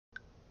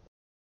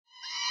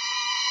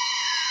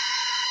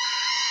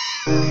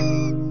Hello,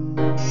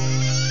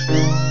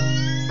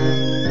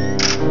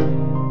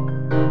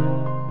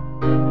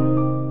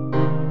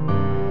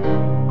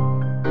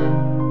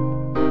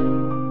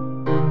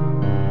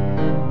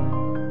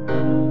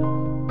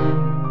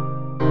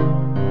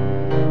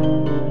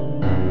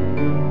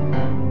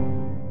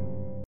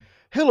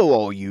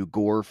 all you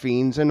gore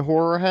fiends and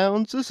horror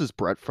hounds. This is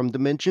Brett from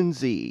Dimension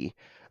Z.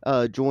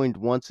 Joined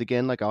once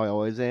again, like I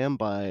always am,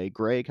 by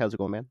Greg. How's it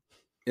going, man?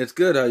 It's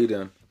good. How you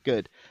doing?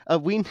 Good.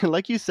 We,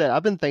 like you said,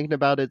 I've been thinking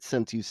about it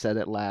since you said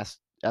it last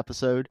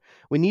episode.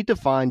 We need to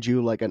find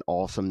you like an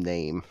awesome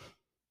name.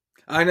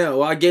 I know.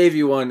 Well, I gave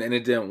you one and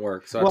it didn't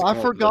work. So Well, I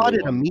forgot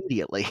it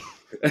immediately.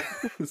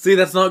 See,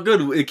 that's not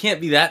good. It can't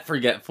be that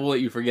forgetful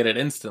that you forget it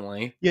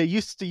instantly. Yeah,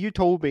 you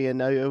told me,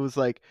 and it was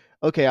like,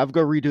 okay, I've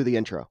got to redo the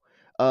intro.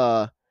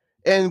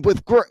 And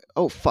with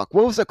oh fuck,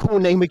 what was the cool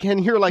name again?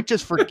 You're like,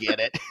 just forget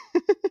it.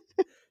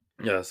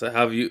 Yeah. So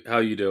how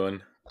you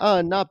doing?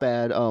 Not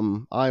bad.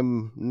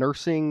 I'm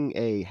nursing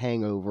a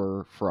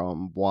hangover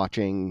from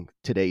watching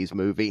today's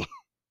movie.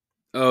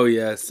 Oh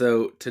yeah.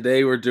 So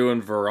today we're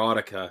doing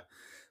Veronica,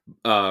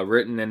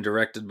 written and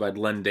directed by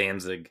Len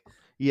Danzig.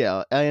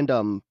 Yeah,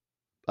 and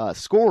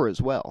score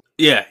as well.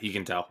 Yeah, you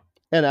can tell.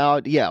 And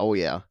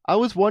I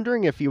was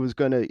wondering if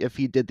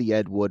he did the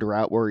Ed Wood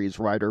route where he's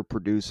writer,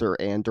 producer,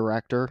 and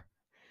director,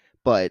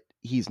 but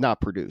he's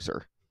not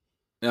producer.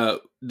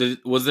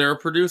 Was there a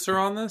producer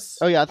on this?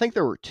 Oh yeah, I think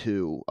there were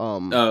two.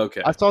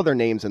 Okay. I saw their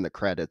names in the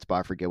credits, but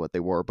I forget what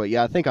they were. But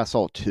yeah, I think I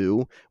saw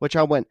two, which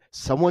I went,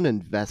 someone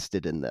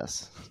invested in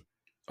this.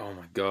 Oh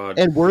my god.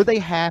 And were they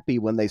happy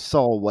when they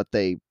saw what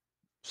they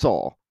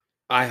saw?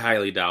 I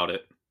highly doubt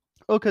it.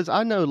 Oh, because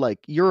I know, like,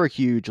 you're a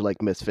huge,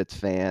 like, Misfits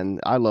fan.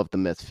 I love the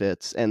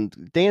Misfits.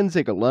 And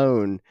Danzig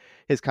alone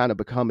has kind of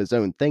become his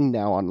own thing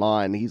now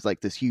online. He's,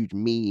 like, this huge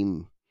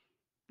meme.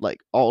 Like,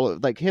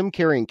 him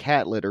carrying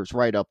cat litters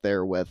right up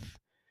there with,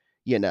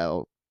 you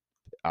know,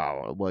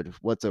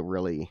 what's a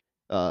really,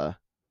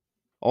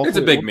 it's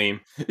a big meme.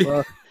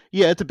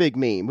 Yeah, it's a big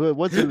meme.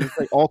 What's it,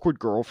 like, Awkward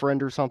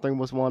Girlfriend or something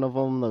was one of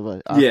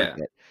them? Yeah.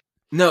 Forget.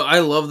 No, I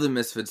love the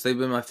Misfits. They've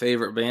been my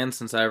favorite band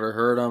since I ever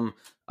heard them.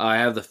 I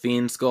have the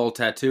Fiend skull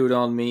tattooed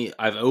on me.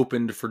 I've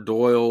opened for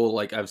Doyle.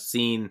 Like, I've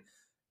seen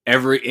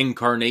every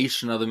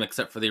incarnation of them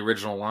except for the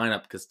original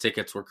lineup because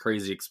tickets were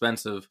crazy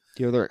expensive.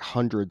 Yeah, they're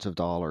hundreds of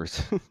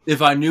dollars.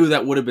 If I knew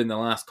that would have been the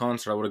last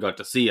concert I would have got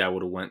to see, I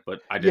would have went,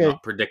 but I did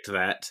not predict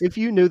that. If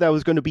you knew that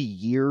was going to be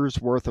years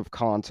worth of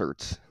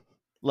concerts,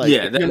 like,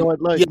 you know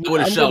what, like, I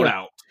would have shelled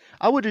out.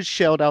 I would have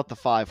shelled out the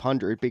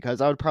 $500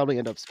 because I would probably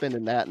end up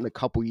spending that in a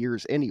couple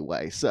years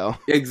anyway. So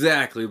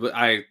exactly, but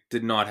I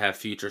did not have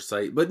future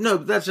sight. But no,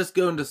 that's just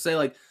going to say,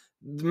 like,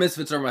 the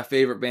Misfits are my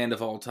favorite band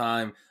of all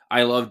time.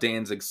 I love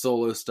Danzig's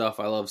solo stuff.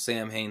 I love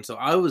Sam Hain. So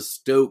I was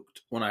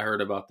stoked when I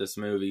heard about this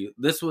movie.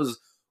 This was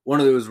one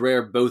of those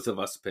rare both of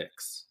us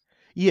picks.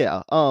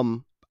 Yeah.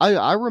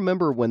 I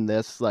remember when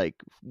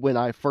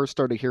I first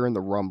started hearing the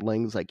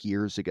rumblings like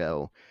years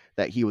ago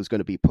that he was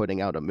going to be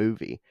putting out a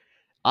movie.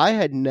 I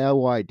had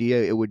no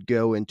idea it would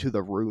go into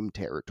the Room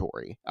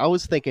territory. I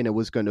was thinking it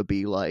was going to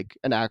be like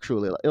an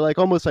actually, like,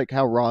 almost like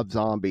how Rob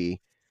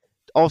Zombie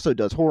also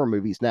does horror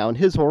movies now, and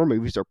his horror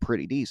movies are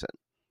pretty decent.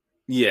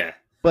 Yeah.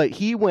 But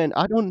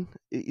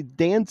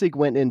Danzig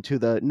went into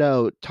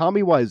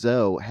Tommy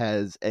Wiseau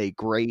has a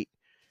great,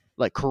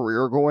 like,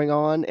 career going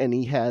on, and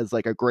he has,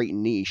 like, a great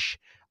niche.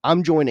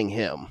 I'm joining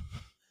him.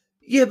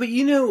 Yeah, but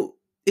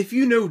if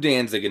you know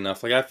Danzig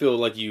enough, like I feel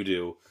like you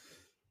do,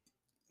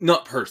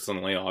 not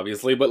personally,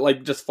 obviously, but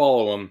like just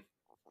follow him.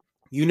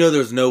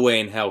 There's no way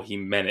in hell he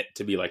meant it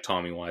to be like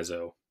Tommy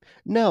Wiseau.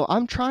 No,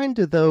 I'm trying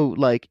to, though,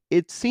 like,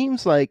 it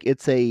seems like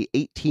it's a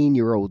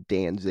 18-year-old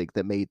Danzig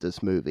that made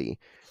this movie.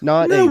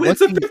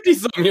 It's a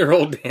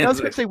 50-some-year-old Danzig. I was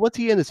going to say, what's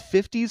he in his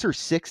 50s or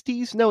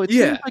 60s? No, it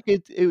seems like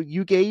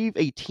you gave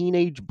a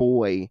teenage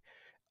boy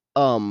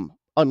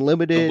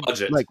unlimited,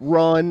 like,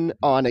 run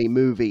on a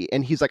movie,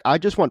 and he's like, I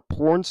just want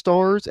porn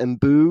stars and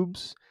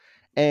boobs,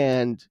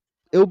 and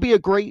it'll be a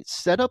great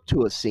setup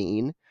to a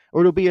scene, or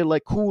it'll be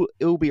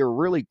a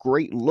really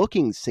great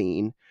looking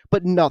scene,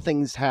 but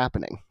nothing's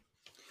happening.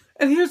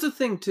 And here's the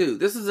thing, too.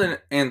 This is an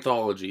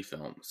anthology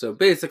film. So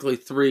basically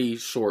 3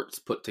 shorts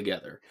put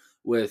together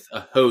with a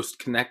host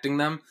connecting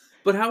them.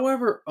 But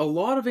however, a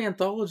lot of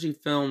anthology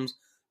films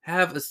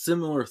have a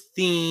similar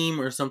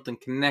theme or something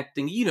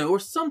connecting, or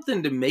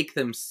something to make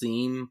them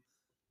seem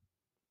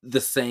the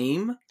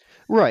same.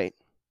 Right.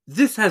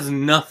 This has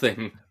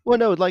nothing. Well,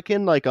 no, like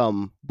in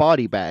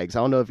Body Bags. I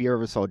don't know if you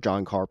ever saw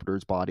John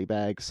Carpenter's Body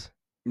Bags.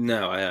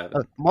 No, I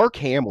haven't. Mark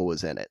Hamill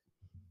was in it.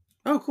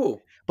 Oh,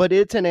 cool. But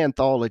it's an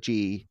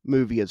anthology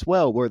movie as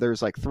well, where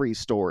there's like 3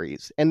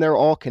 stories, and they're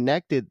all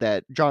connected.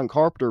 That John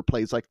Carpenter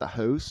plays like the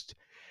host,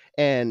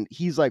 and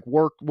he's like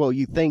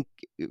you think,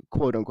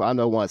 quote unquote, I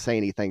don't want to say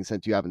anything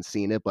since you haven't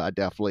seen it, but I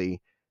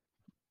definitely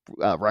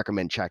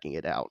recommend checking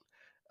it out.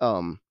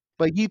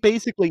 But he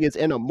basically is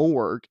in a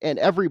morgue, and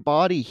every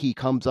body he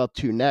comes up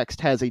to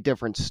next has a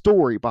different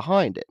story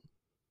behind it.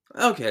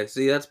 Okay,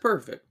 see, that's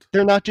perfect.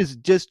 They're not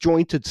just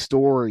disjointed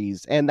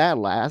stories, and that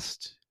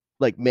lasts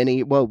like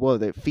mini, well,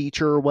 the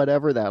feature or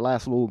whatever, that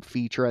last little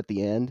feature at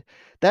the end,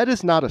 that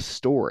is not a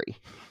story.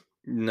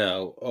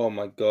 No. Oh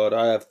my god,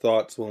 I have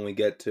thoughts when we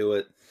get to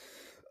it.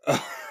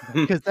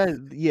 Because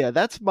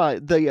that's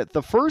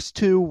the first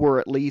two were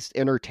at least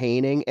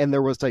entertaining, and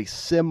there was a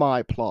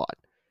semi plot.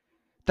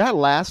 That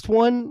last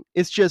one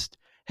is just,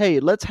 hey,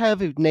 let's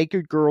have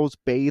naked girls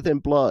bathe in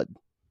blood.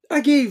 I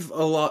gave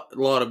a lot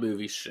of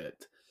movies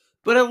shit,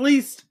 but at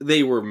least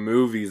they were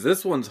movies.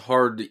 This one's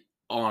hard to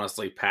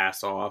honestly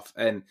pass off.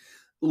 And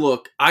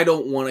look, I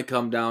don't want to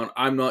come down.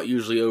 I'm not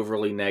usually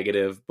overly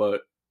negative,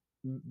 but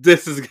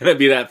this is gonna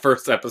be that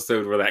first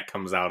episode where that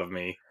comes out of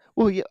me.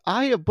 Well, yeah,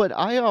 I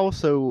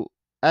also,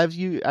 as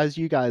you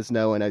guys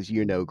know, and as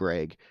you know,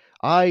 Greg,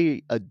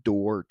 I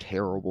adore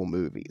terrible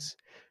movies.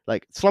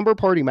 Like Slumber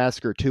Party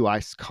Massacre 2,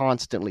 I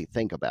constantly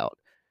think about.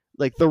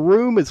 Like The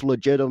Room is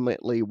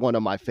legitimately one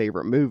of my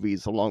favorite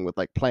movies, along with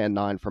like Plan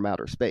 9 from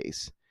Outer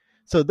Space.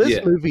 So this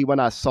Yeah. movie, when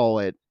I saw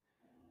it,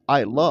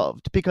 I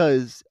loved,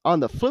 because on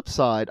the flip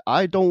side,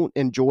 I don't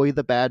enjoy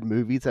the bad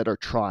movies that are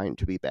trying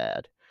to be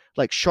bad.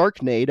 Like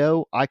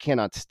Sharknado, I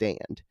cannot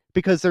stand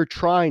because they're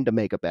trying to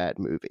make a bad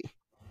movie.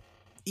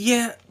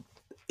 Yeah,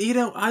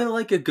 I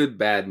like a good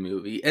bad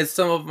movie. As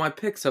some of my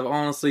picks have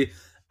honestly,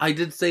 I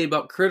did say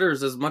about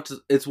Critters, as much as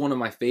it's one of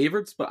my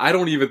favorites, but I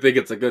don't even think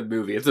it's a good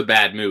movie. It's a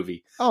bad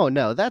movie. Oh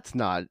no, that's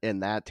not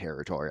in that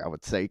territory, I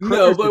would say. No,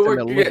 Critters but is we're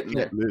a getting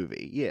there. legit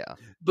movie, yeah.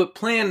 But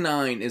Plan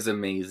 9 is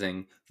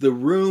amazing. The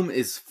Room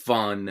is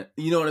fun.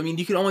 You know what I mean?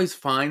 You can always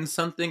find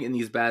something in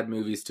these bad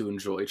movies to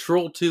enjoy.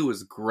 Troll 2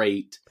 is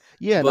great.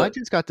 Yeah, and I But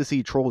just got to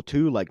see Troll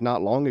 2 like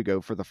not long ago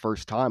for the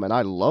first time, and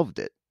I loved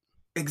it.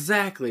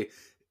 exactly.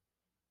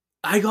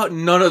 I got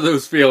none of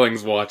those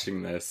feelings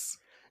watching this.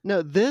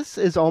 No, this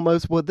is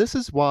this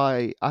is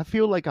why I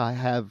feel like I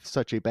have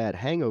such a bad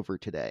hangover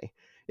today.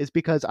 Is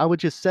because I was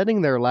just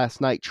sitting there last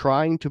night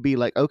trying to be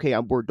like, okay,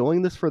 we're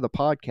doing this for the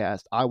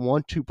podcast. I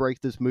want to break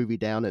this movie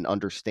down and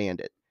understand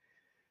it.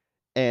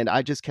 And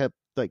I just kept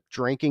like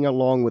drinking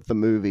along with the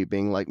movie,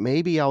 being like,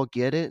 maybe I'll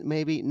get it,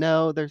 maybe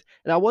no. And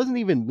I wasn't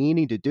even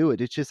meaning to do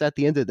it. It's just at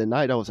the end of the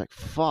night, I was like,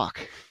 fuck.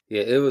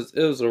 Yeah, it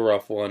was a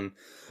rough one.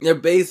 They're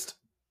based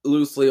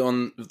loosely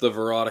on the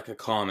Veronica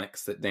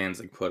comics that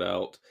Danzig put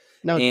out.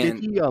 Now,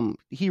 did And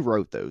he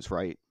wrote those,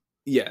 right?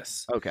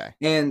 yes. Okay.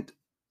 And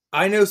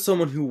I know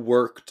someone who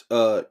worked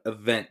a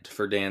event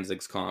for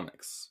Danzig's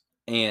comics.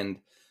 And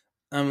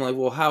I'm like,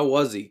 well, how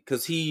was he?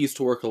 Because he used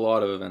to work a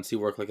lot of events. He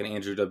worked like an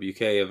Andrew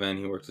WK event.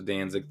 He worked a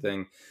Danzig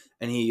thing.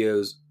 And he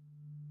goes,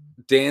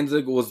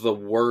 Danzig was the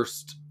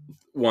worst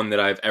one that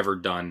I've ever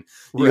done.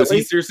 He goes,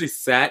 he seriously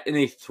sat in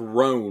a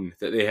throne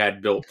that they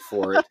had built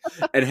for it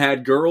and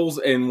had girls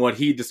in what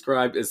he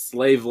described as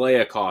slave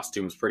Leia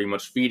costumes, pretty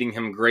much feeding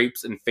him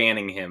grapes and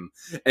fanning him,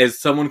 as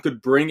someone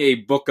could bring a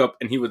book up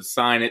and he would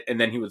sign it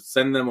and then he would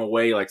send them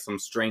away like some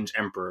strange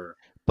emperor.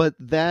 But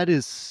that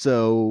is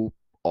so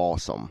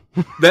awesome.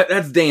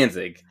 That's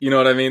Danzig. You know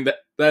what I mean?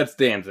 That's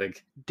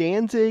Danzig.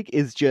 Danzig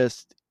is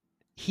just,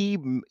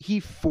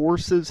 he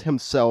forces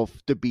himself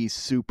to be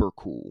super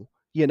cool,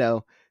 you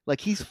know? Like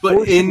he's,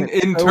 but in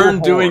so turn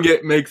hard. doing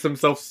it makes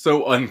himself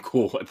so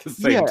uncool at the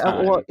same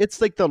time. Well,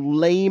 it's like the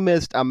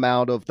lamest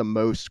amount of the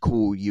most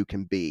cool you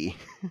can be.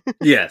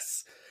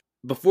 Yes.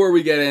 Before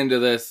we get into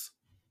this,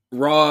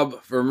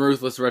 Rob from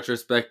Ruthless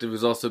Retrospective,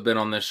 who's also been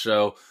on this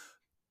show,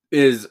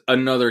 is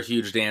another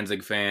huge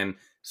Danzig fan,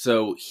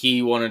 so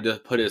he wanted to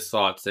put his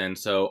thoughts in.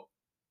 So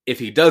if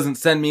he doesn't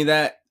send me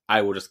that,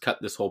 I will just cut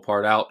this whole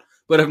part out.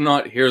 But if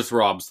not, here's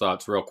Rob's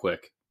thoughts real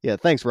quick. Yeah,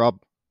 thanks, Rob.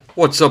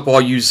 What's up,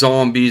 all you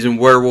zombies and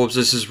werewolves?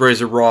 This is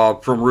Razor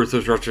Rob from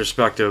Ruthless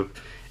Retrospective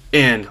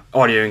and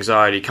Audio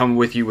Anxiety, coming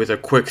with you with a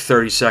quick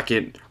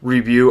 30-second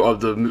review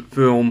of the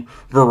film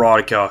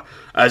Veronica.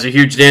 As a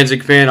huge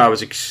Danzig fan, I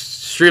was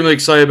extremely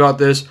excited about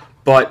this,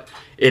 but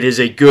it is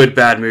a good,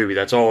 bad movie.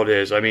 That's all it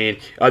is. I mean,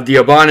 the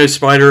albino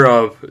spider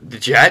of the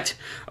jet,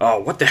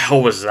 what the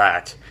hell was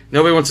that?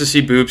 Nobody wants to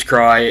see boobs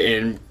cry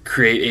and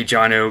create a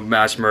gyno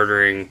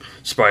mass-murdering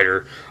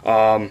spider.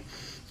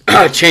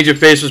 Change of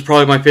Face was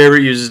probably my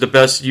favorite. Uses the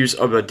best use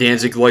of a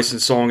Danzig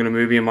licensed song in a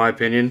movie, in my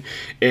opinion.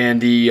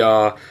 And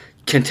the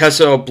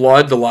Contessa of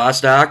Blood, the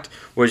last act,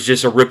 was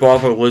just a ripoff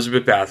of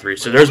Elizabeth Bathory.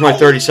 So there's my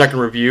 30-second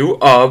review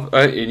of,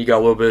 and you got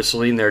a little bit of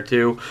Celine there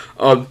too,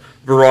 of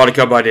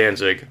Veronica by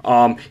Danzig.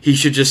 He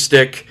should just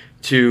stick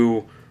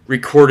to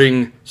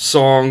recording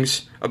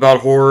songs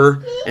about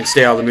horror and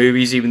stay out of the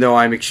movies, even though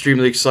I'm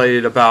extremely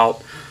excited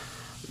about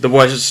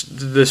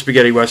the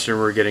spaghetti western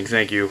we're getting.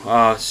 Thank you.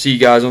 See you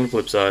guys on the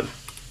flip side.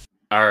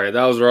 Alright,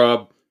 that was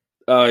Rob.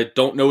 I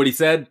don't know what he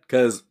said,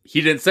 because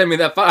he didn't send me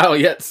that file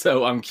yet,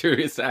 so I'm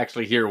curious to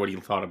actually hear what he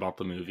thought about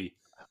the movie.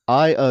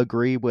 I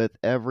agree with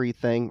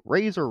everything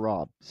Razor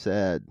Rob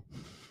said.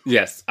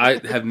 Yes,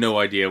 I have no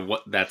idea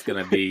what that's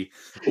going to be,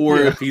 or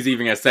if he's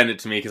even going to send it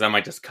to me, because I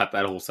might just cut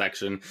that whole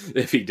section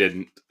if he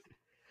didn't.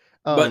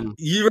 But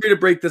you ready to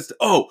break this?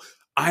 Oh,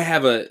 I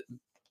have a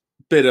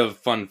bit of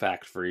fun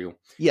fact for you.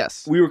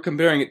 Yes. We were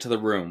comparing it to The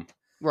Room.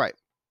 Right.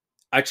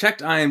 I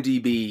checked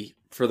IMDb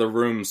for The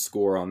Room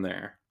score on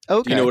there.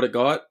 Okay. Do you know what it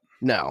got?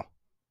 No.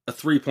 A a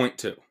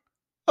 3.2.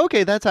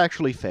 Okay, that's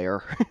actually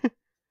fair.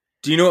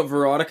 Do you know what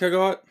Veronica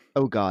got?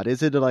 Oh God,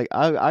 is it like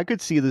I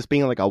could see this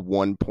being like a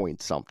 1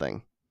 point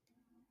something.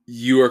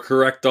 You are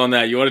correct on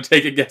that. You want to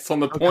take a guess on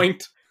the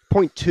point?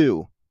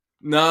 0.2.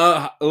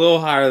 No, a little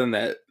higher than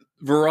that.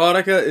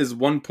 Veronica is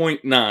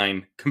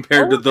 1.9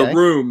 compared to The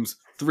Room's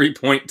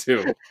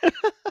 3.2.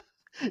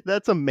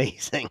 That's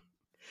amazing.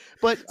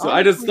 But so honestly,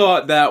 I just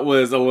thought that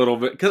was a little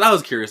bit, because I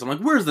was curious. I'm like,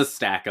 where's the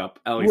stack up,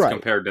 at least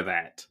compared to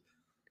that?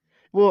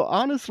 Well,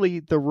 honestly,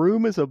 The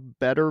Room is a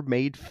better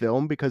made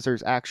film because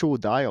there's actual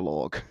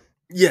dialogue.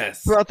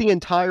 Yes. Throughout the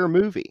entire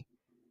movie.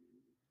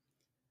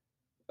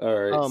 All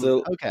right,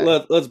 so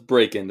let's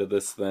break into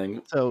this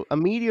thing. So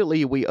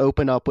immediately we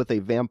open up with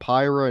a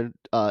Vampira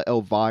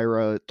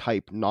Elvira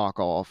type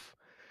knockoff.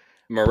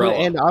 Morella.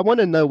 And I want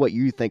to know what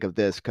you think of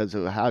this because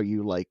of how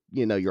you like,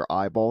 your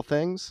eyeball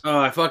things. Oh,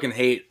 I fucking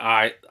hate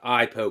eye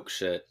poke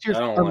shit. I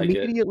don't like it.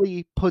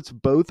 Immediately puts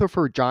both of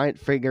her giant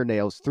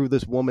fingernails through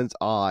this woman's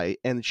eye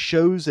and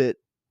shows it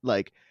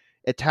like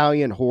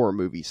Italian horror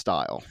movie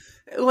style.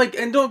 Like,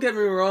 and don't get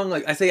me wrong,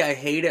 like I say I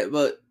hate it,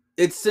 but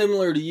it's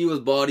similar to you as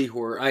body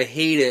horror. I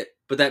hate it,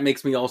 but that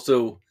makes me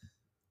also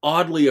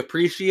oddly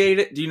appreciate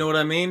it. Do you know what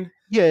I mean?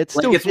 Yeah, it's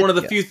like it's one of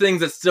the few things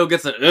that still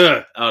gets an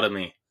out of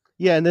me.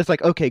 Yeah, and it's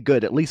like, okay,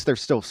 good. At least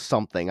there's still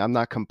something. I'm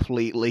not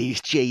completely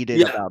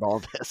jaded about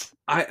all this.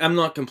 I'm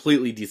not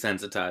completely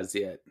desensitized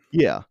yet.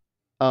 Yeah.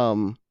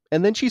 And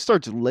then she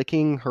starts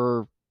licking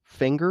her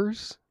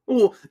fingers.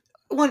 Well,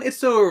 one, it's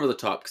so over the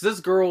top because this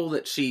girl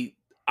that she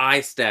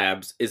eye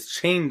stabs is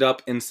chained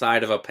up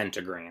inside of a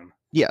pentagram.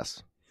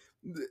 Yes.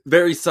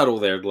 Very subtle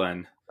there,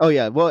 Glenn. Oh,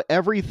 yeah. Well,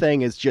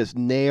 everything is just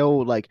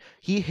nail. Like,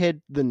 he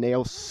hit the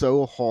nail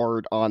so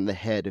hard on the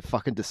head, it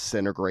fucking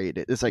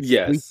disintegrated. It's like,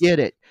 we get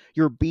it.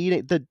 You're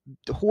beating. The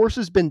horse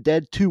has been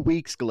dead 2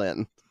 weeks,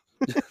 Glenn.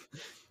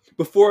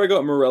 Before I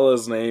got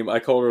Morella's name, I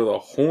called her the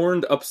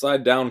horned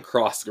upside down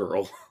cross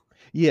girl.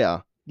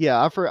 Yeah.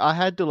 Yeah. I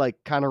had to,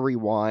 like, kind of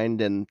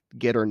rewind and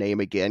get her name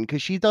again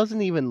because she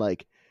doesn't even,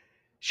 like,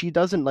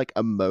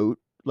 emote.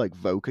 Like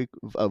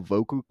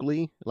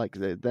vocally, like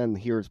then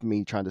here's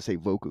me trying to say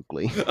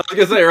vocally. I was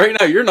gonna say right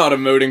now you're not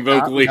emoting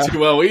vocally too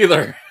well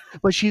either.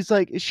 But she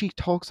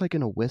talks like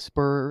in a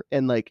whisper,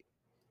 and like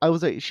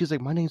she's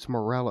like, my name's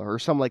Morella or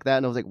something like that,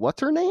 and I was like, what's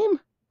her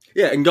name?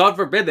 Yeah, and God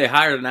forbid they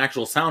hired an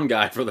actual sound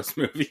guy for this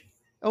movie.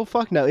 Oh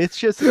fuck no! It's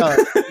just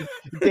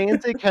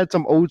Danzig had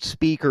some old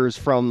speakers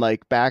from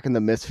like back in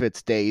the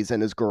Misfits days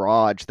in his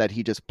garage that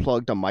he just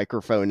plugged a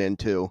microphone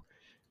into.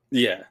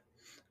 Yeah.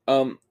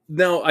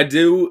 No, I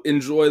do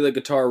enjoy the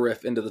guitar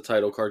riff into the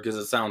title card because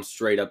it sounds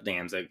straight up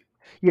Danzig.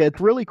 Yeah,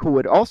 it's really cool.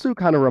 It also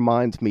kind of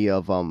reminds me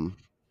of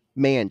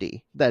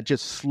Mandy, that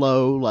just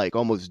slow, like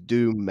almost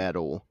doom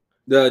metal.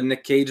 The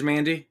Nick Cage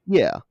Mandy?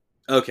 Yeah.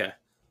 Okay.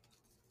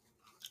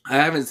 I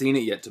haven't seen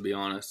it yet, to be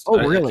honest. Oh,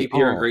 really? I keep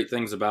hearing great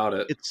things about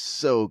it. It's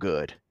so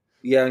good.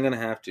 Yeah, I'm gonna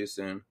have to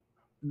soon.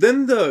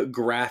 Then the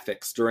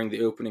graphics during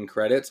the opening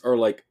credits are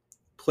like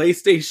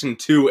PlayStation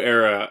 2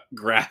 era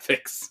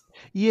graphics.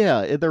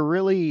 Yeah, they're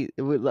really.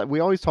 We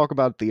always talk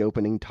about the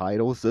opening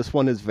titles. This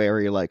one is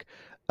very like,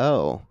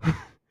 oh,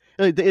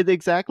 it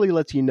exactly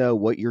lets you know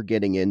what you're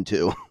getting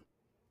into.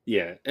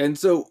 Yeah, and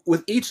so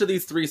with each of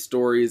these three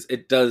stories,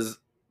 it does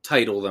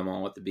title them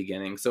all at the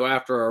beginning. So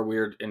after our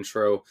weird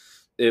intro,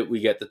 we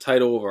get the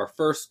title of our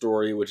first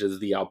story, which is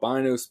the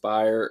albino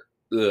spider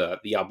of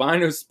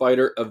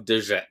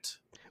Dejette,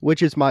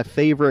 which is my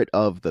favorite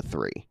of the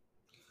three.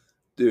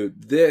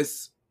 Dude,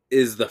 this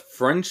is the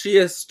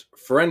Frenchiest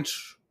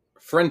French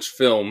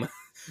film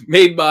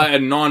made by a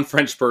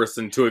non-French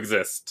person to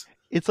exist.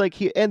 It's like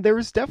and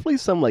there's definitely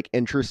some like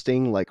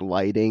interesting like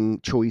lighting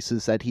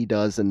choices that he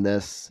does in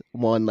this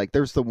one. Like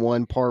there's the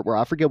one part where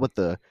I forget what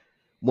the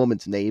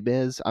woman's name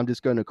is. I'm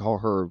just going to call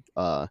her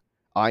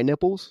Eye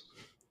Nipples.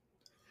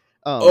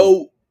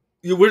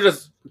 We're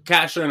just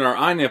cashing in our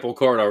eye nipple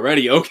card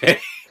already. Okay.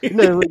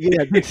 No,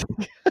 yeah.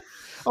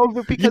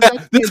 But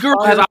because this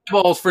girl has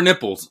eyeballs for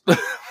nipples.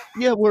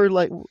 Yeah, we're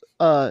like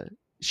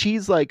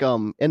she's like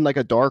in like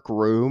a dark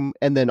room,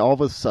 and then all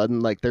of a sudden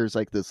like there's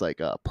like this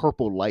like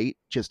purple light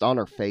just on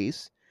her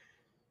face.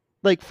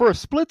 Like for a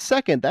split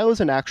second, that was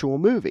an actual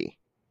movie.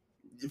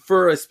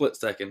 For a split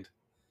second.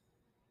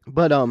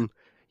 But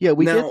yeah,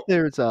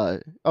 there's oh,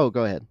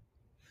 go ahead.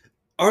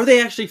 Are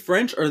they actually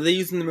French, or are they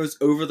using the most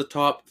over the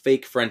top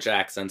fake French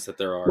accents that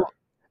there are?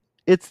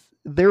 Well,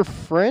 they're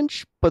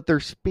French, but they're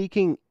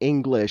speaking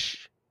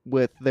English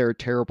with their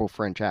terrible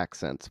French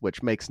accents,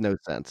 which makes no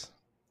sense.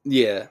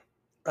 Yeah.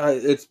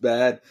 It's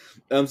bad.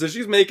 So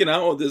she's making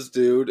out with this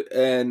dude,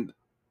 and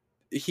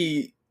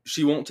she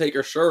won't take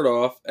her shirt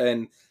off,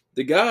 and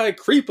the guy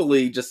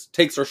creepily just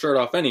takes her shirt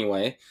off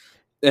anyway,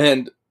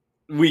 and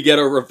we get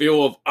a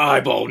reveal of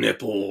eyeball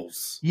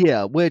nipples.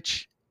 Yeah,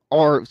 which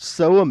are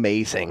so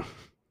amazing.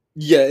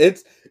 Yeah,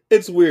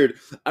 it's weird.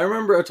 I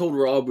remember I told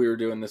Rob we were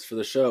doing this for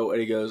the show, and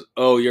he goes,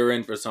 "Oh, you're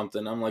in for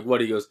something." I'm like, "What?"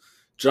 He goes,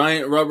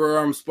 "Giant rubber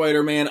arm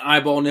Spider-Man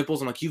eyeball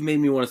nipples." I'm like, "You've made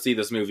me want to see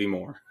this movie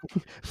more."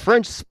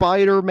 French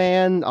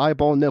Spider-Man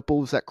eyeball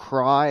nipples that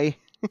cry.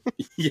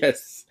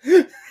 Yes.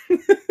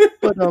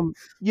 But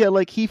yeah,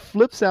 like he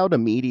flips out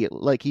immediately.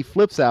 Like he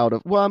flips out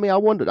of. Well, I mean, I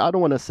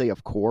don't want to say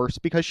of course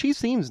because she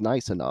seems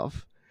nice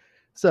enough.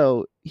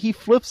 So he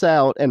flips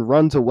out and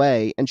runs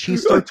away, and she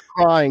starts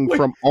crying Wait,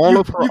 from all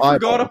of her you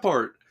forgot a eyeballs.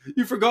 part.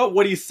 You forgot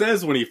what he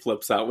says when he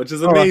flips out, which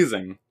is Oh,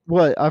 amazing.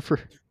 What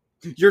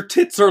Your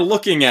tits are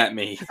looking at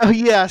me. Oh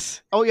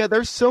yes. Oh yeah.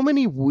 There's so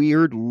many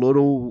weird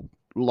little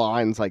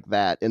lines like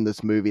that in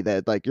this movie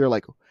that like you're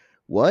like,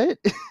 what?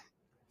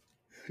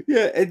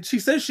 Yeah, and she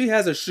says she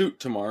has a shoot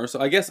tomorrow, so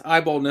I guess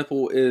Eyeball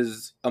Nipple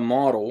is a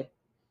model.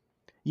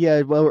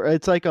 Yeah. Well,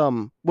 it's like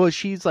well,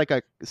 she's like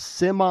a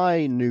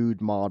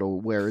semi-nude model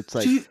where it's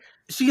like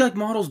she like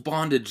models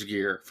bondage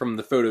gear from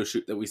the photo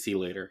shoot that we see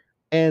later.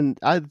 and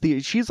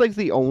she's like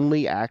the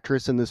only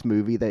actress in this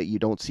movie that you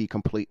don't see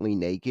completely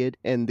naked,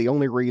 and the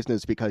only reason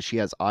is because she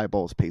has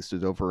eyeballs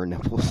pasted over her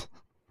nipples.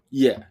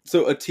 Yeah.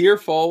 So a tear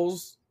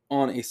falls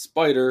on a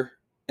spider,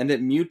 and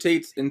it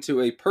mutates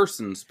into a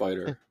person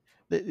spider.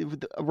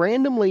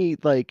 Randomly,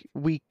 like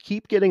we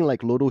keep getting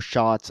like little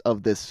shots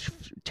of this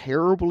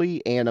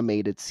terribly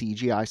animated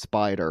CGI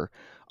spider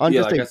on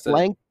Yeah, just like a I said,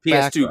 blank PS2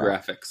 background.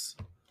 graphics.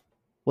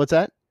 What's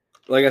that?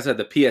 Like I said,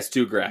 the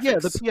PS2 graphics. Yeah,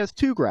 the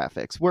PS2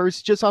 graphics, where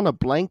it's just on a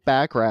blank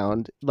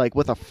background, like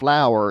with a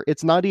flower.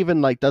 It's not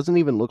even like doesn't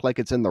even look like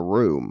it's in the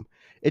room.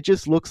 It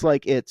just looks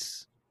like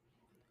it's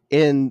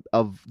in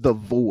the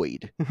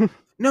void.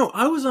 No,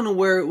 I was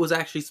unaware it was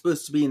actually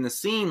supposed to be in the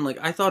scene. Like,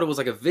 I thought it was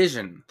like a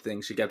vision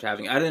thing she kept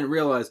having. I didn't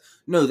realize,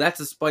 no,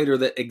 that's a spider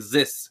that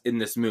exists in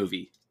this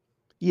movie.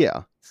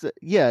 Yeah.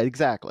 Yeah,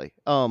 exactly.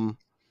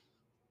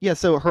 Yeah,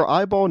 so her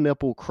eyeball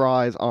nipple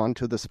cries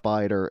onto the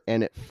spider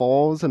and it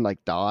falls and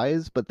like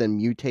dies, but then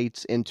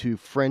mutates into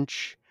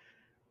French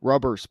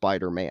rubber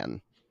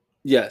Spider-Man.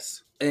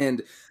 Yes.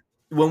 And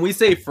when we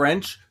say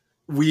French,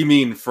 we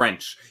mean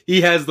French.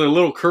 He has the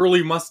little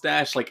curly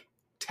mustache like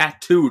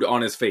tattooed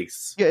on his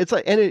face. Yeah, it's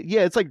like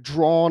it's like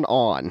drawn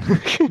on.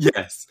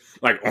 Yes.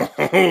 Like,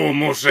 oh,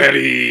 mon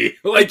chéri.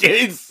 Like,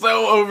 it's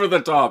so over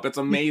the top. It's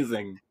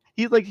amazing.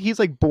 He's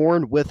like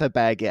born with a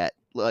baguette.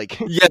 Like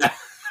Yeah.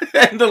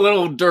 And the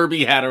little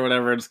derby hat or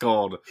whatever it's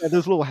called. Yeah,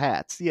 those little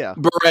hats. Yeah.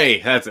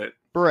 Beret, that's it.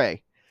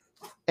 Beret.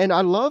 And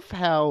I love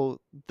how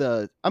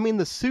the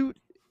suit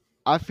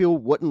I feel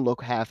wouldn't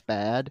look half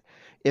bad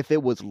if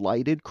it was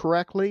lighted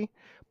correctly,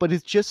 but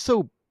it's just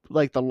so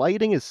like the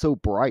lighting is so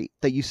bright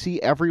that you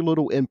see every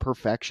little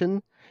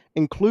imperfection,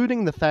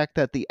 including the fact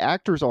that the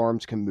actor's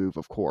arms can move,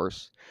 of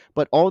course,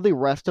 but all the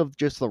rest of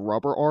just the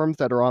rubber arms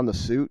that are on the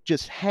suit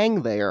just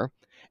hang there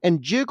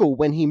and jiggle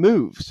when he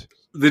moves.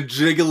 The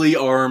jiggly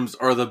arms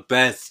are the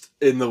best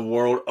in the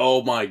world.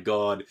 Oh my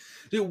god.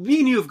 Dude, me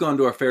and you have gone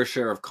to our fair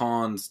share of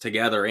cons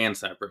together and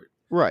separate.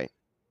 Right.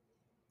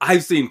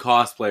 I've seen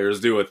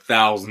cosplayers do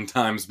 1,000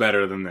 times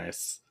better than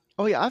this.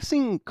 Oh yeah, I've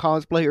seen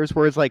cosplayers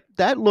where it's like,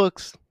 that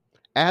looks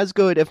as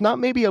good, if not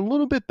maybe a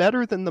little bit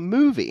better than the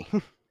movie.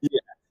 Yeah.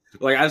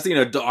 Like, I've seen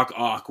a Doc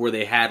Ock where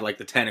they had, like,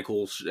 the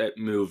tentacles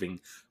moving.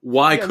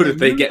 Why couldn't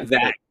they get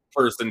that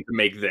person to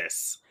make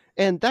this?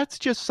 And that's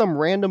just some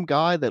random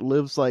guy that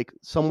lives, like,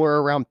 somewhere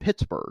around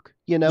Pittsburgh.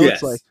 You know? Yes.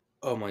 It's like,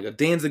 oh my god,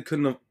 Danzig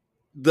couldn't have...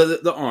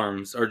 The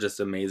arms are just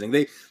amazing.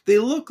 They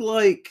look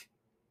like...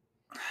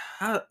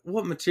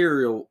 what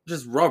material?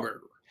 Just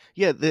rubber.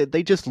 Yeah,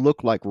 they just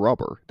look like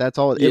rubber. That's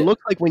all. Yeah. It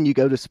looks like when you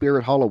go to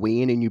Spirit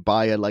Halloween and you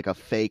buy a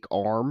fake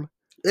arm.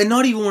 And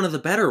not even one of the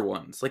better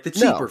ones. Like the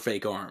cheaper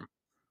fake arm.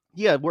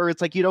 Yeah, where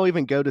it's like you don't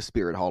even go to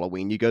Spirit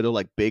Halloween. You go to,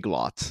 like, Big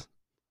Lots.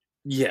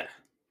 Yeah.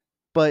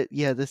 But,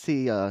 yeah, But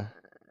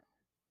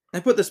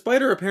the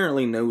spider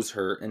apparently knows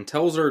her and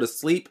tells her to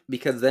sleep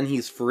because then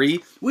he's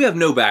free. We have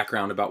no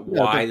background about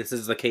why this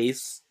is the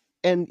case.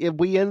 And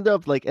we end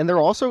up, like, and they're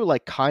also,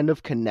 like, kind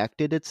of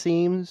connected, it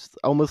seems.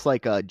 Almost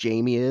like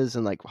Jamie is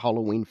in, like,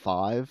 Halloween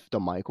 5 to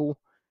Michael.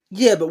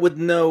 Yeah, but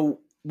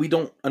we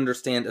don't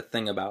understand a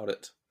thing about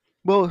it.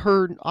 Well,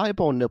 her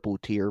eyeball nipple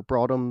tear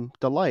brought him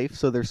to life,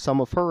 so there's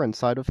some of her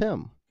inside of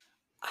him.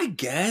 I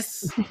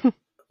guess.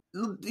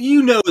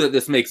 You know that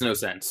this makes no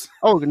sense.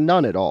 Oh,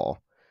 none at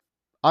all.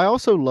 I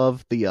also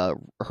love the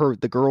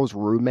girl's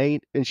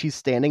roommate, and she's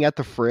standing at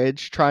the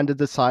fridge trying to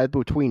decide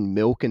between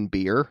milk and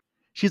beer.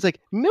 She's like,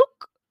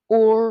 milk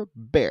or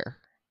beer?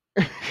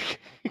 And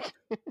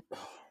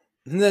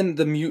then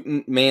the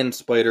mutant man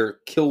spider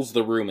kills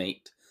the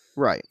roommate.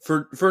 Right.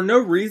 For no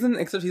reason,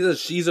 except he says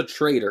she's a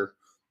traitor.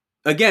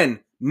 Again,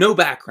 no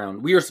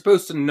background. We are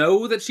supposed to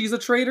know that she's a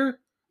traitor?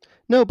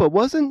 No, but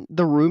wasn't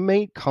the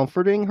roommate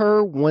comforting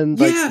her when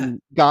the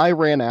guy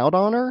ran out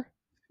on her?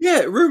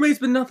 Yeah, roommate's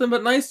been nothing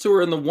but nice to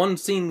her in the one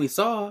scene we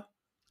saw.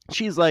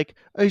 She's like,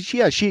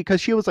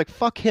 because she was like,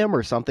 fuck him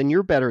or something.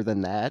 You're better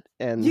than that.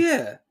 And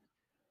yeah,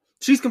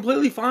 she's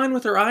completely fine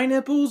with her eye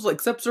nipples, like,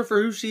 accepts her for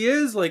who she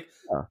is. Like,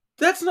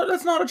 that's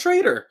not a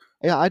traitor.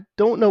 Yeah, I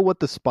don't know what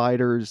the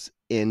spider's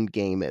end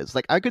game is.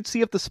 Like, I could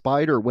see if the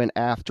spider went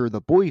after the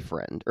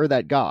boyfriend or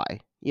that guy,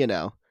 you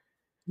know.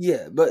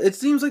 Yeah, but it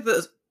seems like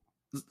the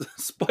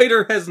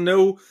spider has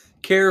no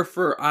care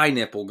for eye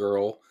nipple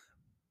girl.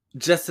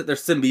 just that they're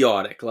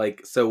symbiotic.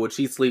 Like, so when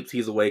she sleeps,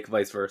 he's awake,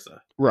 vice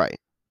versa. Right.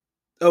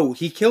 Oh,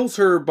 he kills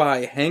her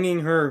by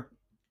hanging her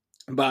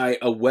by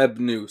a web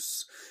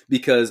noose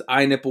because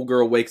Eye Nipple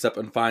Girl wakes up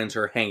and finds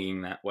her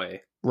hanging that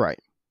way. Right.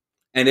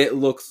 And it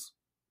looks,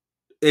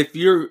 if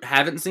you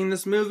haven't seen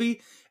this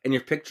movie and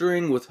you're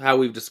picturing with how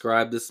we've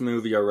described this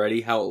movie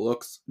already, how it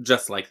looks,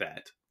 just like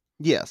that.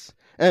 Yes.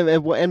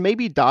 And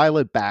maybe dial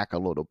it back a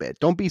little bit.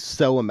 Don't be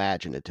so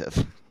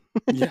imaginative.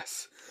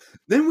 Yes.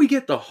 Then we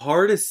get the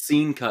hardest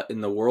scene cut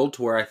in the world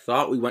to where I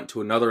thought we went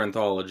to another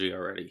anthology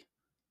already.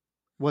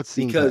 What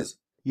scene? Because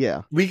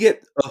yeah, we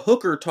get a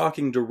hooker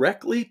talking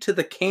directly to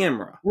the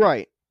camera.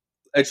 Right.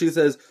 And she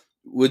says,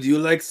 "Would you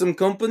like some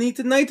company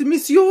tonight,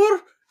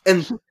 monsieur?"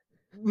 And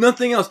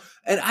nothing else.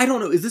 And I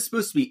don't know, is this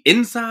supposed to be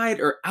inside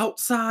or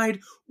outside?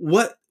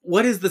 What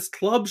is this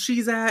club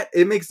she's at?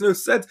 It makes no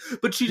sense.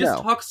 But she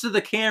just talks to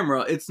the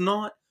camera. It's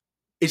not.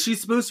 Is she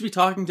supposed to be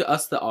talking to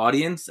us, the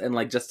audience, and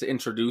like just to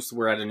introduce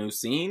we're at a new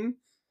scene?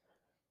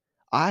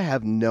 I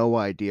have no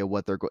idea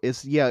what they're going.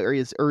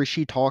 Or is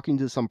she talking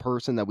to some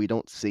person that we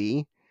don't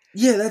see?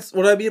 Yeah, that's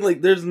what I mean.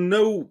 Like, there's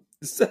no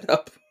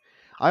setup.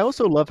 I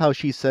also love how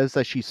she says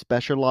that she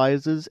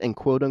specializes in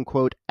quote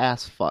unquote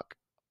ass fuck.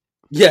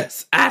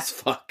 Yes, ass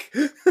fuck.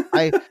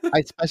 I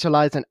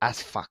specialize in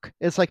ass fuck.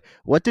 It's like,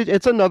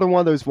 it's another one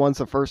of those ones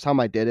the first time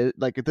I did it,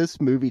 like this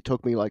movie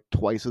took me like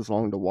twice as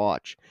long to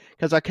watch.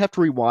 Because I kept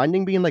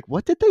rewinding, being like,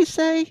 what did they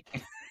say?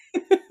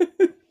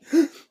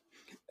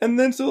 And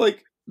then so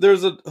like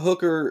there's a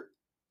hooker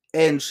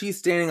and she's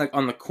standing like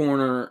on the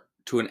corner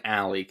to an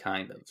alley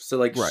kind of. So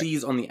like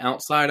she's on the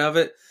outside of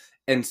it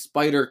and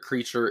Spider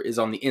Creature is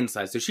on the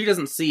inside. So she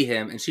doesn't see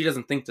him and she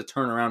doesn't think to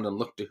turn around and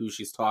look to who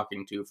she's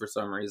talking to for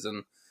some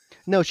reason.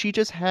 No, she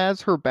just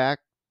has her back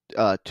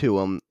to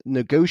him,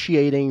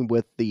 negotiating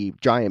with the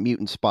giant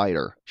mutant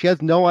spider. She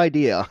has no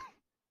idea.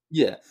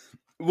 Yeah.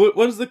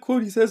 What is the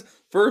quote he says?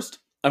 "First,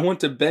 I want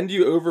to bend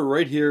you over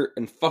right here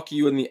and fuck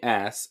you in the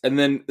ass." And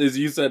then, as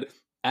you said,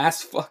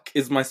 ass fuck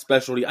is my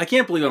specialty. I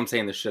can't believe I'm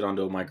saying this shit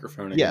onto a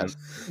microphone again.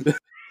 Yes.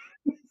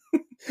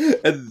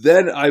 And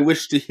then I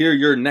wish to hear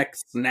your neck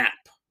snap.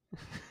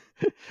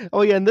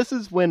 Oh yeah, and this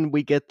is when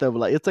we get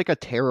it's like a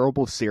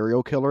terrible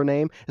serial killer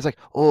name. It's like,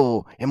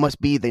 oh, it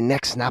must be the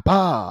neck snapper.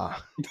 Oh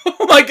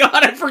my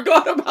god, I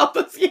forgot about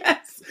this.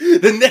 Yes,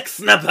 the neck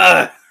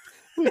snapper.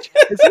 Which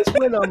is this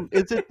when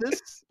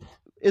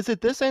is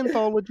it this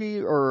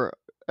anthology or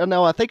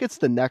no? I think it's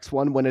the next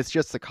one when it's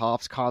just the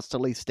cops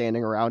constantly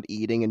standing around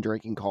eating and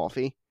drinking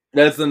coffee.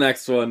 That's the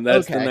next one.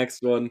 That's the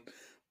next one.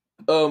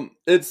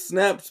 It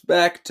snaps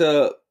back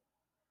to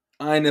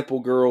Eye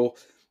Nipple Girl,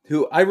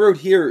 who I wrote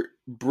here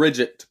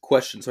Bridget ?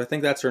 So I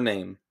think that's her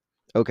name.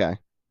 Okay.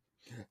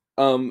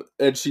 And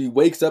she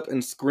wakes up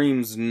and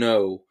screams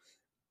no,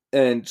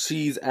 and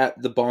she's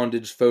at the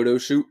bondage photo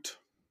shoot.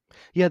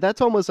 Yeah, that's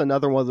almost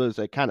another one of those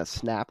like kind of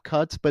snap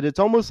cuts, but it's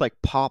almost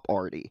like pop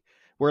arty,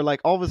 where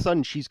like all of a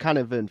sudden she's kind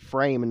of in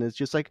frame and it's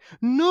just like,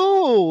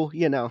 no,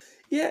 you know.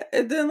 Yeah,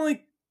 and then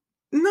like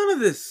none of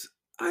this.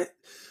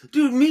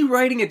 Dude, me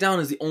writing it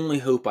down is the only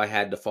hope I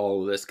had to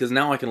follow this, because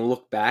now I can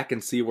look back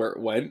and see where it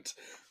went.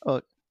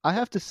 I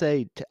have to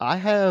say, I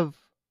have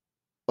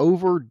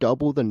over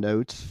double the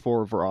notes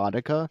for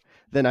Veronica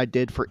than I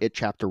did for It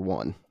Chapter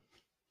 1.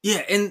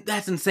 Yeah, and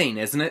that's insane,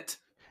 isn't it?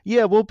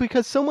 Yeah, well,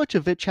 because so much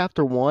of It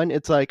Chapter 1,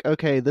 it's like,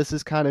 okay, this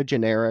is kind of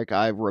generic.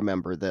 I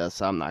remember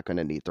this. I'm not going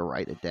to need to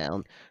write it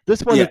down.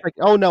 This one is like,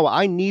 oh no,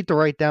 I need to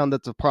write down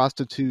that the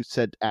prostitute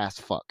said ass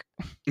fuck.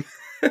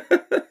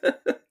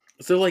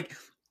 So, like,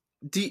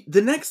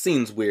 the next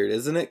scene's weird,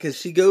 isn't it? Because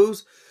she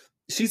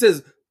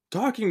says,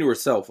 talking to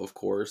herself, of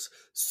course,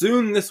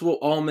 soon this will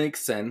all make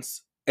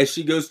sense, as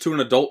she goes to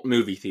an adult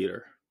movie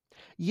theater.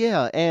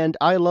 Yeah, and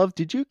I love,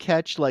 did you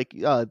catch, like,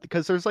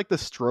 because there's, like, the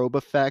strobe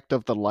effect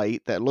of the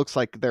light that looks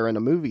like they're in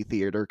a movie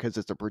theater because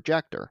it's a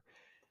projector.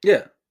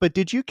 Yeah. But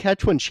did you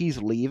catch when she's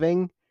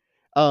leaving,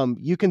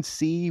 you can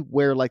see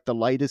where, like, the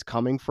light is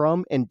coming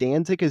from, and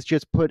Danzig has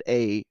just put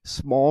a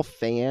small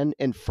fan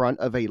in front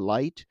of a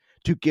light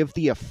to give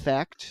the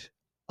effect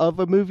of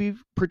a movie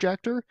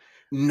projector.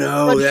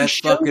 No, that's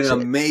fucking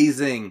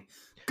amazing.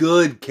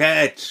 Good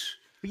catch.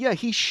 Yeah,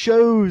 he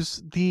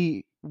shows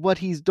what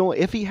he's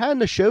doing. If he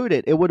hadn't showed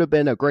it, it would have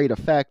been a great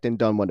effect and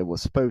done what it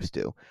was supposed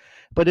to.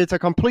 But it's a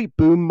complete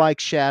boom mic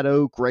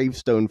shadow,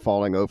 gravestone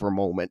falling over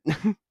moment.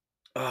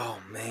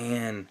 Oh,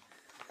 man.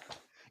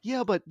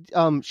 Yeah, but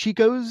she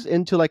goes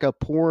into like a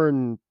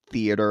porn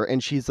theater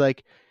and she's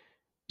like,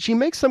 she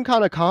makes some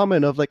kind of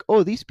comment of like,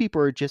 oh, these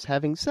people are just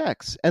having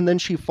sex. And then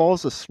she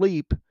falls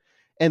asleep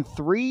and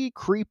three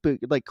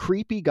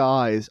creepy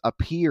guys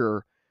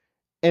appear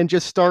and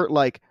just start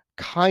like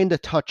kind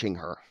of touching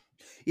her.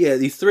 Yeah,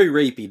 these three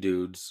rapey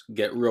dudes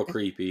get real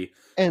creepy.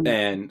 And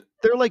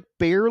they're like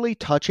barely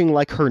touching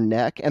like her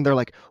neck and they're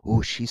like,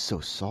 oh, she's so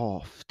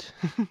soft.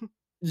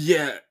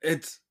 Yeah,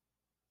 it's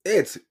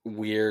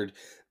weird.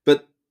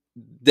 But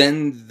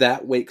then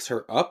that wakes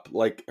her up,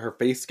 like her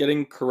face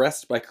getting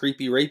caressed by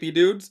creepy rapey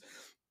dudes.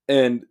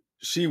 And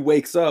she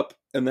wakes up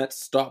and that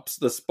stops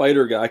the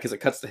spider guy because it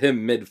cuts to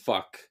him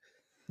mid-fuck.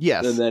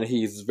 Yes. And then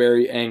he's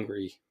very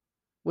angry.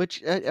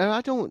 Which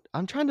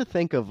I'm trying to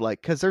think of,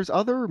 like, because there's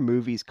other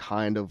movies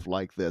kind of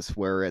like this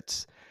where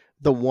it's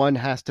the one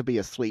has to be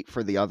asleep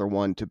for the other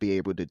one to be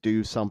able to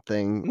do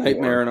something.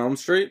 Nightmare on Elm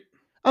Street?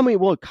 I mean,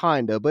 well,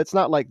 kind of, but it's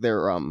not like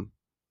they're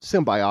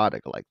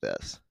symbiotic like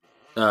this.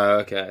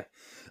 Okay.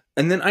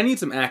 And then I need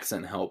some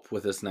accent help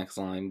with this next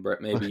line, Brett.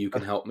 Maybe you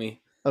can help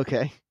me.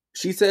 Okay.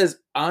 She says,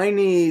 I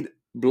need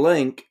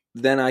blank,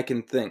 then I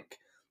can think.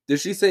 Does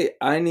she say,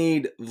 I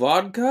need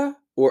vodka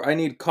or I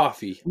need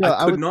coffee? No,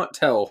 I could not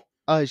tell.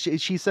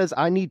 She says,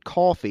 I need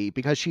coffee,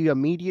 because she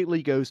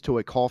immediately goes to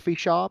a coffee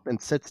shop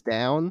and sits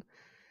down,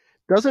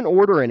 doesn't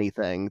order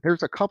anything.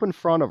 There's a cup in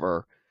front of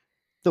her.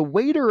 The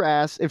waiter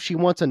asks if she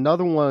wants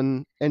another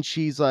one, and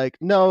she's like,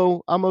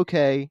 no, I'm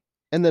okay,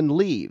 and then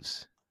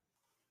leaves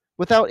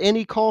without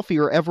any coffee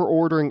or ever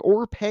ordering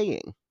or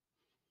paying.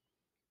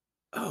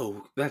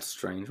 Oh, that's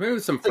strange. Maybe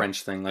it's some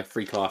French thing, like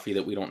free coffee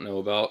that we don't know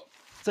about.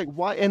 It's like,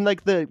 why? And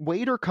like the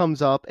waiter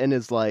comes up and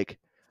is like,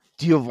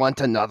 do you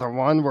want another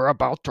one? We're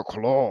about to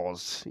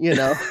close, you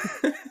know?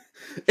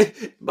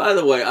 By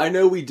the way, I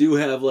know we do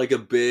have like a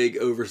big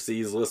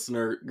overseas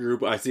listener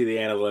group. I see the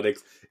analytics.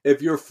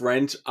 If you're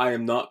French, I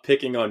am not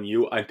picking on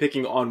you. I'm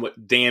picking on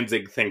what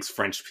Danzig thinks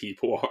French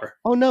people are.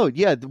 Oh no,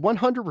 yeah,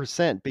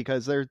 100%,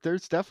 because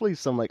there's definitely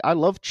some, like, I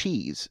love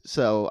cheese,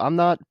 so I'm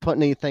not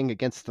putting anything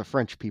against the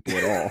French people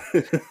at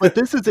all. But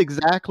this is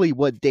exactly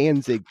what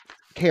Danzig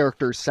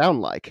characters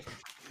sound like.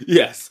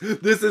 Yes,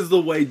 this is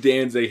the way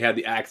Danzig had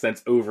the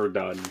accents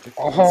overdone.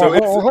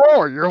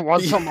 You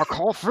want some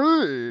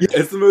coffee? Yeah,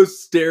 it's the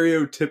most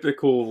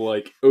stereotypical,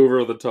 like,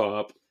 over the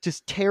top.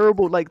 Just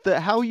terrible, like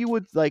how you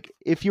would, like,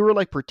 if you were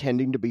like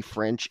pretending to be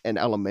French in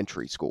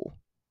elementary school.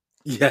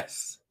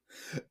 Yes.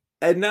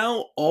 And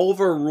now all of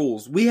our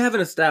rules. We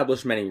haven't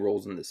established many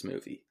rules in this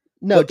movie.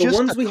 No, but the just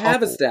ones we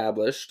have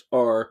established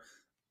are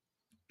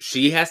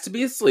she has to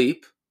be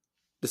asleep,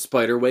 the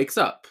spider wakes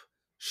up.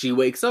 She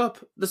wakes up,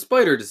 the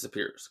spider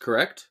disappears,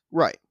 correct?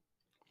 Right.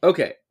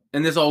 Okay,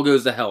 and this all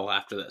goes to hell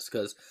after this,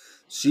 because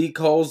she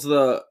calls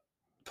the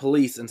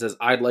police and says,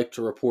 I'd like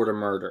to report a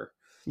murder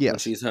when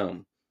she's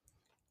home.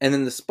 And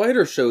then the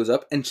spider shows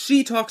up, and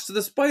she talks to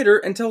the spider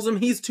and tells him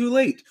he's too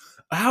late.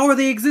 How are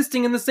they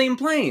existing in the same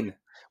plane?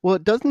 Well,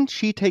 doesn't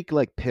she take,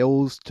 like,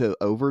 pills to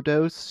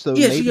overdose? So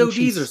yeah, maybe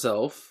she ODs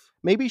herself.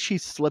 Maybe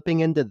she's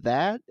slipping into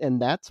that,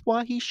 and that's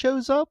why he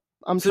shows up?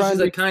 So she's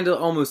like kind of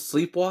almost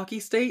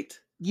sleepwalky state?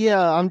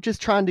 Yeah, I'm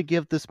just trying to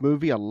give this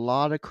movie a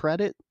lot of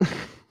credit.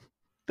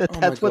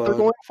 That's what they're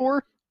going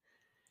for.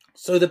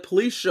 So the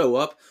police show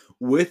up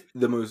with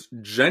the most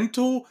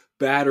gentle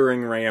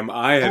battering ram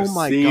I have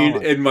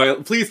seen in my...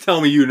 Please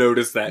tell me you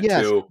noticed that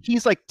too.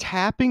 He's like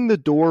tapping the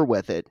door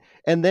with it,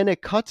 and then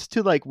it cuts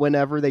to like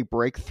whenever they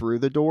break through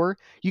the door.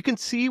 You can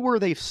see where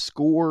they've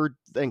scored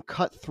and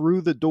cut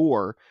through the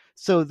door,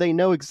 so they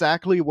know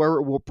exactly where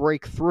it will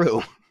break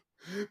through.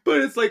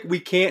 But it's like, we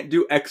can't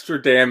do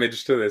extra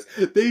damage to this.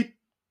 They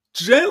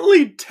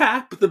gently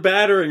tap the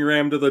battering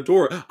ram to the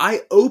door.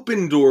 I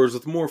open doors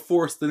with more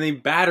force than they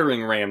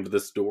battering rammed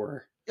this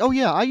door. Oh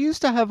yeah, I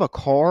used to have a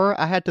car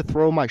I had to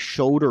throw my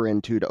shoulder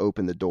into to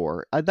open the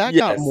door. That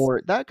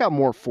got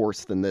more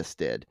force than this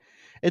did.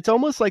 It's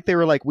almost like they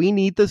were like, we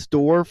need this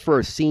door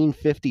for scene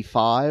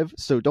 55,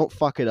 so don't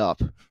fuck it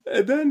up.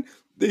 And then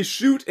they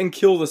shoot and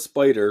kill the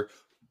spider.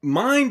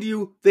 Mind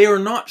you, they are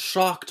not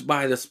shocked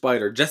by the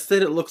spider, just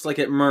that it looks like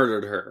it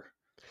murdered her.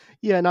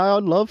 Yeah, and I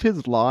love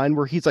his line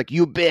where he's like,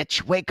 you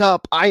bitch, wake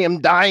up, I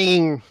am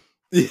dying.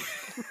 They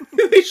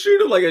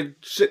shoot him like a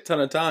shit ton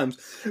of times.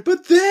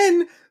 But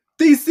then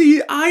they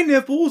see eye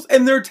nipples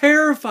and they're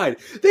terrified.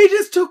 They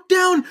just took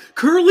down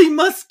curly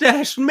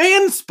mustache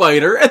man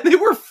spider and they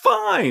were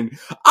fine.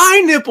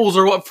 Eye nipples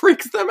are what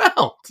freaks them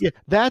out. Yeah,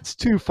 that's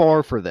too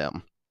far for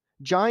them.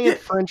 Giant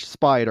French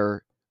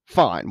spider,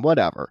 fine,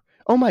 whatever.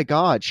 Oh my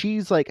god,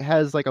 she's like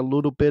has like a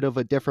little bit of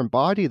a different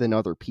body than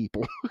other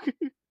people.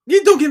 Yeah,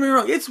 don't get me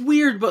wrong, it's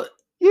weird, but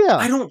yeah,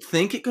 I don't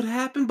think it could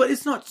happen, but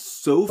it's not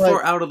so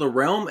far out of the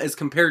realm as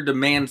compared to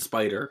man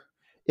spider.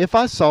 If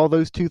I saw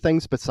those two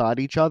things beside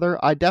each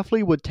other, I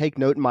definitely would take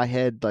note in my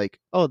head like,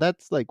 oh,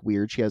 that's like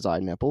weird, she has eye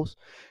nipples.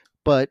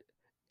 But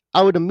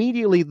I would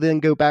immediately then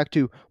go back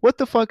to, what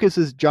the fuck is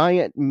this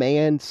giant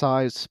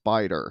man-sized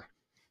spider?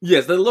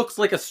 Yes, that looks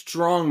like a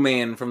strong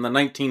man from the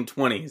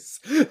 1920s.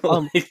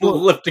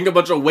 Lifting a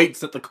bunch of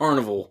weights at the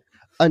carnival.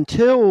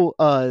 Until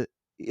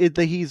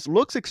he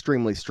looks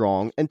extremely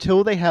strong,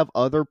 until they have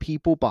other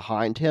people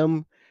behind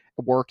him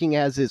working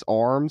as his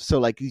arms. So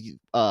like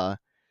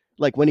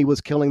when he was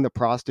killing the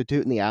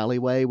prostitute in the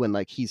alleyway, when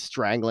like he's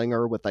strangling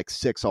her with like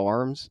 6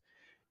 arms,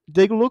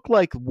 they look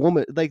like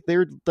like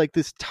they're like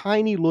this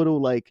tiny little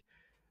like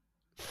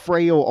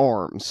frail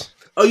arms.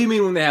 Oh, you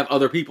mean when they have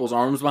other people's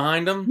arms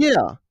behind them?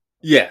 Yeah.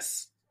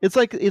 Yes. It's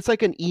like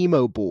an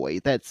emo boy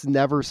that's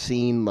never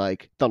seen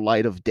like the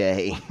light of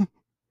day.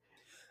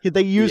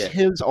 They use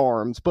his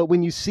arms, but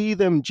when you see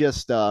them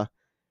just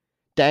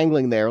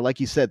dangling there, like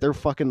you said, they're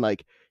fucking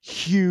like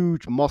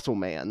huge muscle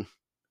man.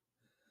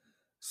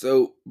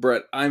 So,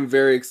 Brett, I'm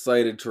very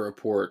excited to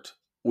report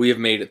we have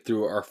made it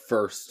through our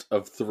first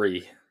of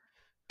 3.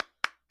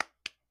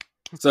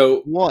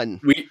 So One.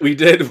 we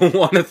did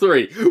 1 of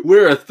 3.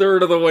 We're a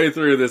third of the way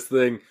through this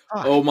thing.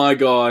 Ah. Oh my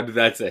god,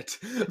 that's it.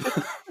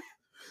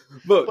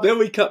 But then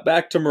we cut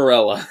back to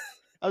Morella.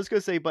 I was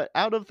gonna say, but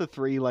out of the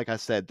 3, like I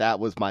said, that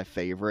was my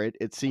favorite.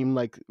 It seemed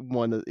like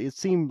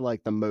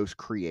the most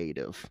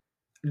creative.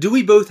 Do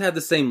we both have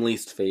the same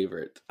least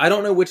favorite? I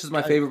don't know which is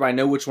my favorite, but I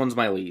know which one's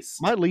my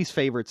least. My least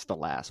favorite's the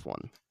last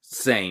one.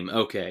 Same.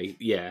 Okay.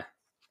 Yeah.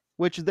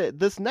 Which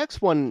this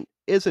next one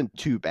isn't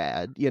too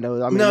bad, I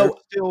mean, No.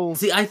 still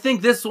See, I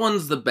think this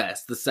one's the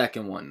best, the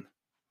second one.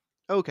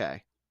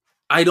 okay.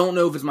 I don't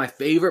know if it's my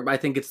favorite, but I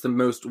think it's the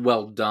most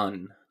well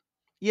done.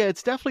 Yeah,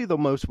 it's definitely the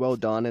most well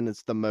done, and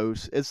it's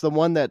the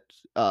one that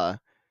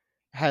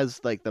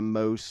has like the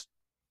most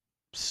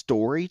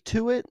story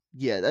to it.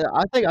 Yeah,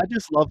 I think I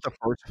just love the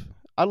first.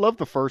 I love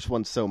the first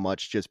one so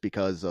much just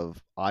because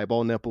of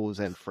eyeball nipples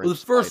and French Well,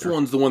 the first spider.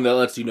 one's the one that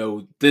lets you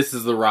know this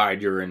is the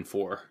ride you're in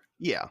for.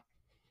 Yeah.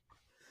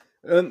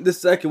 And the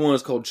second one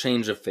is called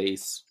Change of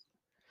Face.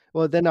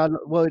 Well, then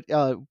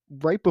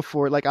right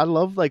before, like, I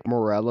love like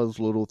Morella's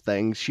little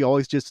things. She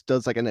always just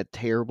does like a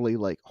terribly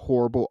like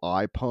horrible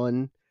eye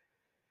pun,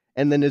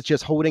 and then it's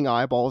just holding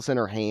eyeballs in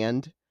her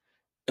hand,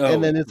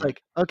 and then it's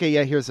like, okay,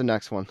 yeah, here's the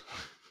next one.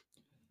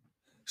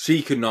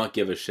 She could not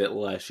give a shit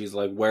less. She's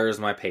like, where's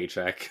my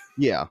paycheck?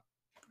 Yeah.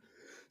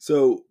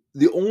 So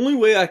the only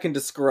way I can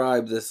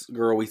describe this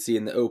girl we see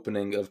in the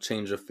opening of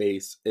Change of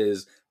Face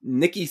is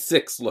Nikki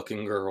Sixx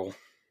looking girl.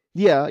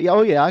 Yeah.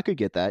 Oh yeah, I could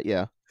get that.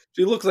 Yeah.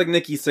 She looks like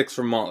Nikki Sixx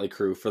from Motley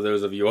Crue, for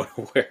those of you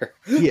unaware.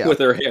 Yeah. With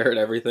her hair and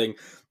everything.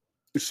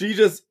 She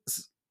just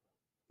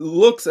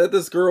looks at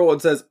this girl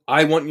and says,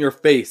 I want your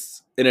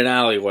face, in an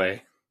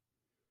alleyway.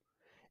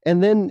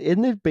 And then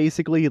isn't it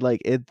basically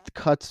like it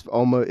cuts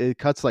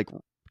like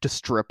to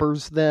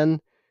strippers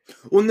then?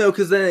 Well, no,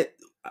 because then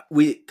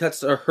it cuts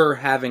to her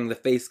having the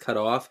face cut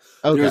off.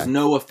 Okay. There's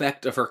no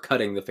effect of her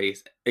cutting the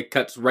face. It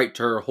cuts right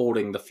to her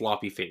holding the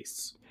floppy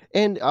face.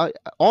 And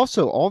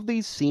also, all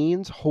these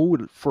scenes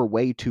hold for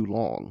way too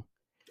long.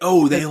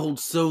 Oh, they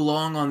hold so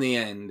long on the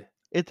end.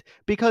 It's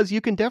because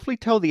you can definitely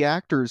tell the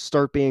actors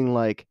start being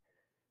like,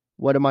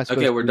 "What am I supposed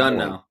to do? Okay, we're done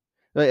now.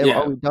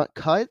 Are we done?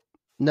 Cut?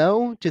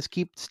 No, just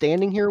keep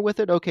standing here with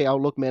it. Okay,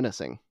 I'll look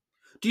menacing."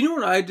 Do you know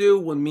what I do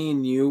when me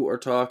and you are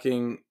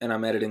talking and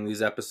I'm editing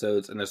these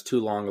episodes and there's too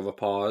long of a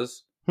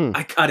pause?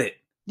 I cut it.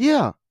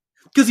 Yeah.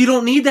 Because you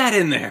don't need that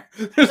in there.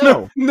 There's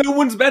no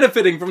one's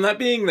benefiting from that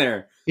being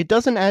there. It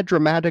doesn't add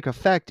dramatic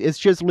effect. It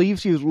just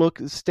leaves you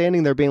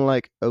standing there being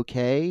like,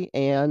 okay,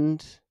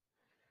 and...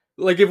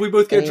 Like, if we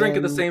both get a drink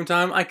at the same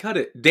time, I cut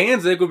it.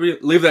 Danzig would be,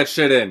 leave that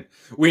shit in.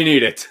 We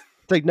need it.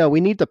 It's like, no,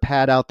 we need to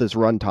pad out this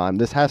runtime.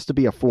 This has to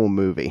be a full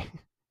movie.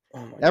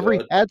 Oh my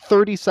God. Add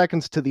 30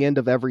 seconds to the end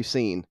of every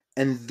scene.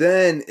 And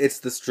then it's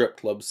the strip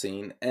club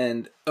scene.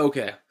 And,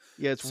 okay.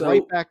 Yeah, it's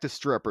right back to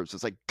strippers.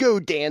 It's like, go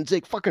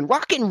Danzig, fucking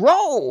rock and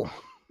roll!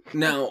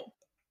 Now,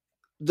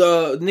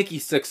 the Nikki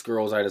Sixx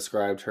girl, as I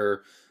described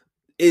her,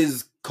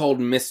 is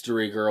called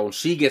Mystery Girl, and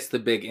she gets the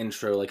big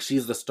intro. Like,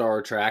 she's the star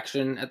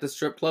attraction at the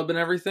strip club and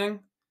everything.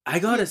 I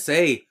gotta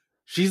say,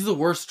 she's the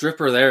worst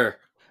stripper there.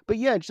 But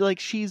yeah,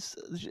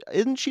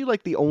 isn't she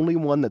like the only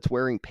one that's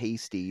wearing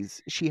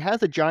pasties? She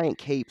has a giant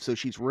cape, so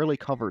she's really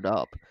covered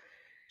up.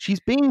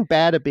 She's being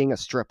bad at being a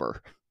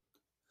stripper.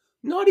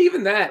 Not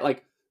even that.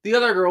 Like, the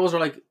other girls are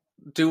like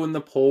doing the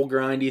pole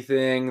grindy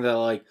thing, the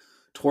like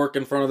twerk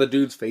in front of the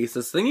dude's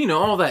faces thing,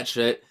 all that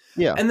shit.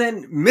 Yeah. And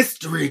then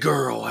Mystery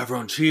Girl,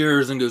 everyone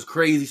cheers and goes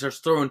crazy, starts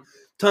throwing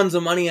tons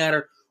of money at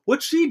her.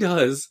 What she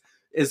does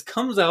is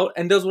comes out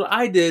and does what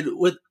I did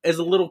as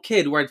a little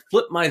kid, where I'd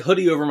flip my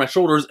hoodie over my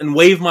shoulders and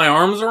wave my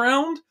arms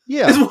around.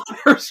 Yeah. Is what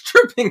her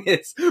stripping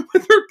is.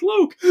 With her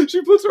cloak,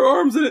 she puts her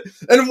arms in it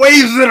and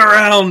waves it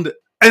around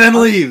and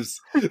then leaves.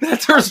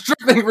 That's her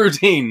stripping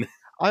routine.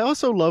 I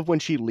also love when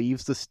she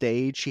leaves the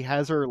stage, she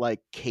has her like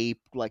cape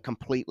like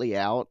completely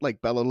out,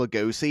 like Bela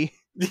Lugosi.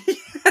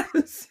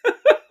 Yes.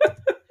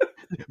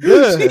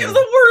 She's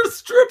the worst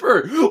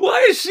stripper.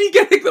 Why is she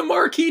getting the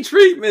marquee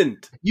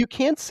treatment? You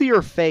can't see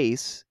her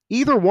face,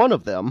 either one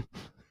of them.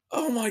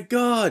 Oh my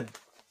God.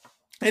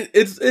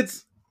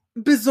 It's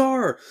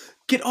bizarre.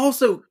 Can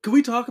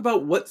we talk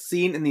about what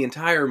scene in the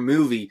entire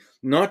movie,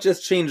 not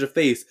just Change of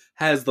Face,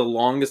 has the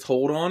longest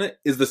hold on it,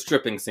 is the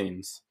stripping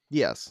scenes.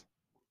 Yes.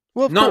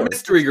 Well, not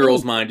Mystery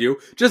Girls, mind you.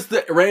 Just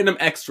the random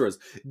extras.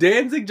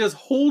 Danzig just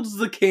holds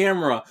the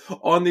camera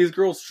on these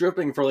girls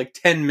stripping for like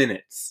 10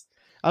 minutes.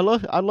 I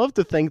love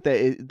to think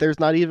that there's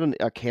not even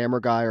a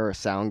camera guy or a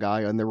sound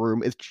guy in the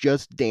room. It's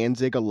just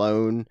Danzig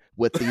alone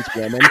with these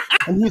women.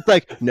 And he's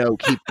like, no,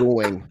 keep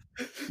going.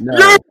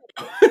 No.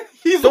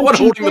 He's the one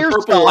holding the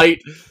purple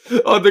light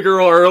on the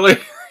girl early.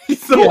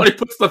 He's the one who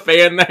puts the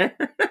fan there.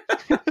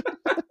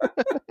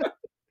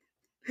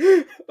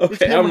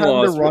 Okay, I'm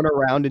lost. To run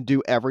around and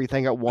do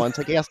everything at once.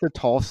 Like he has to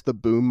toss the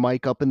boom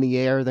mic up in the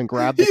air, then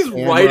grab the camera.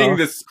 He's writing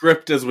the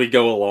script as we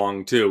go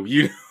along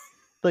too.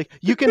 Like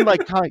you can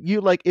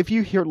if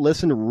you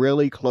listen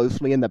really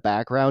closely in the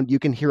background, you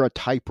can hear a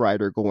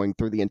typewriter going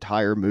through the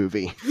entire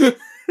movie.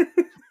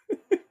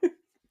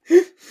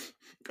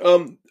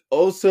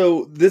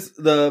 Also,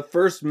 the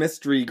first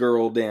Mystery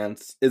Girl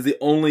dance is the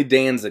only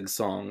Danzig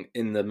song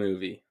in the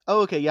movie.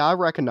 Oh, okay, yeah, I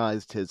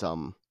recognized his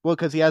well,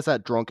 because he has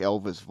that drunk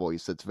Elvis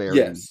voice that's very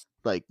Yes.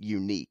 like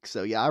unique.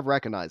 So yeah, I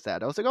recognized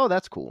that. I was like, oh,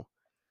 that's cool.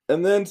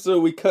 And then so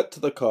we cut to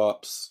the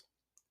cops,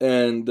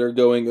 and they're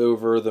going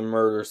over the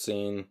murder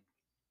scene.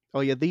 Oh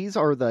yeah, these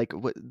are like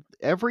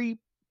every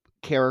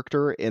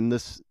character in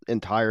this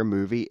entire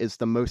movie is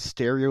the most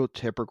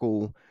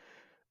stereotypical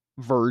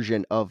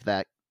version of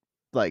that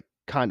like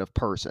kind of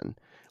person.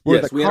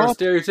 Where Yes, the we had our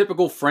cops,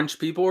 stereotypical French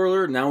people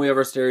earlier. Now we have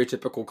our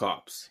stereotypical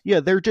cops. yeah,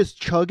 they're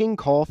just chugging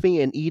coffee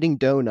and eating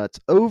donuts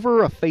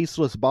over a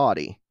faceless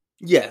body.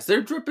 Yes,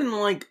 they're dripping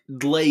like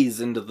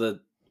glaze into the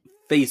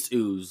face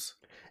ooze.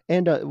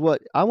 And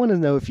what I want to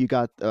know if you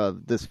got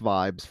this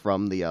vibes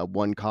from the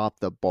one cop,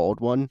 the bald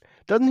one.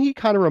 Doesn't he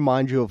kind of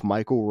remind you of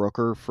Michael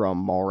Rooker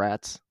from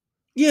Mallrats?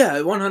 Yeah,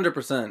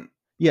 100%.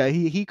 Yeah,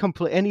 he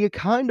and he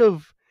kind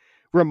of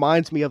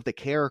reminds me of the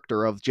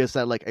character of just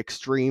that like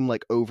extreme,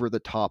 like over the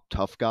top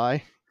tough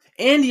guy.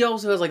 And he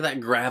also has like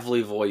that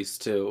gravelly voice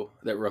too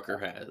that Rooker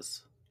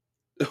has.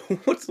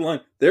 What's the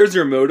line? There's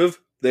your motive.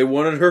 They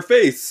wanted her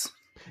face.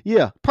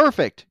 Yeah,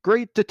 perfect.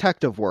 Great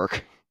detective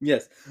work.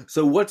 Yes.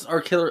 So what's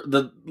our killer?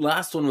 The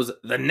last one was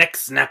the neck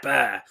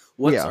snapper.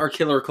 What's Yeah. our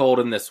killer called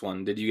in this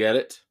one? Did you get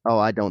it? Oh,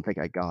 I don't think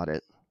I got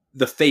it.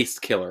 The face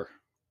killer.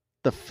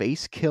 The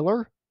face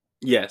killer?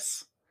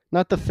 Yes.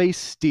 Not the face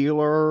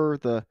stealer,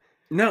 the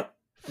No.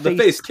 The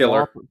face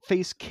killer.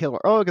 Face killer.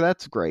 Oh, okay,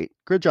 that's great.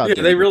 Good job. Yeah,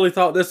 David. they really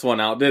thought this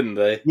one out, didn't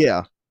they?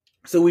 Yeah.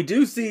 So we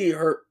do see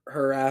her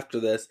after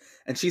this,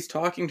 and she's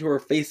talking to her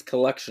face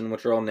collection,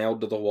 which are all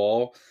nailed to the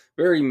wall.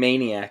 Very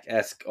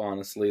Maniac-esque,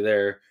 honestly,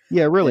 there.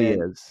 Yeah, it really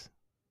And is.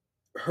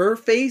 her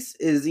face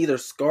is either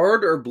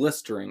scarred or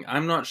blistering.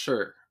 I'm not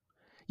sure.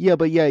 Yeah,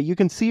 but yeah, you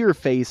can see her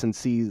face and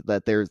see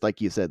that there's,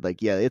 like you said,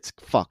 like, yeah, it's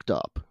fucked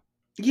up.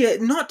 Yeah,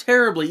 not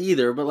terribly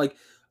either, but like,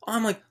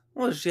 I'm like,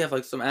 well, does she have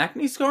like some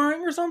acne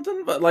scarring or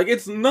something? But like,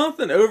 it's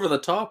nothing over the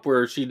top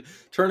where she'd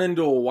turn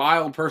into a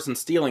wild person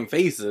stealing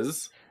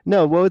faces.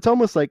 No, well, it's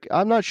almost like,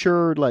 I'm not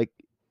sure, like,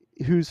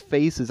 whose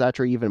face is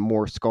actually even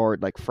more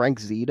scarred, like Frank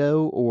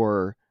Zito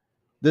or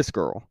this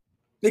girl.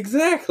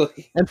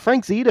 Exactly. And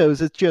Frank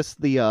Zito's is just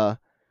the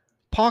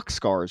pox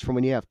scars from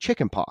when you have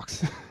chicken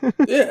pox.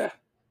 Yeah.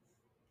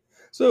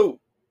 So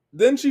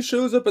then she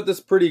shows up at this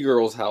pretty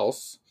girl's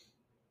house,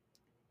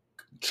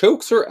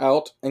 chokes her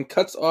out, and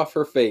cuts off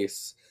her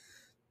face.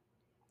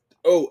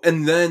 Oh,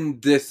 and then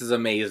this is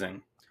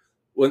amazing.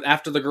 When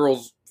after the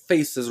girl's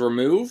face is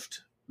removed,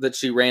 that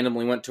she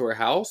randomly went to her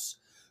house,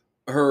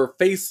 her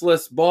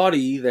faceless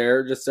body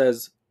there just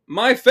says,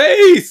 "My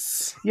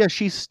face!" Yeah,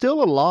 she's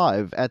still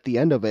alive at the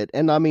end of it.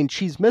 And I mean,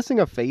 she's missing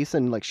a face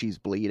and like she's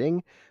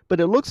bleeding, but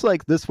it looks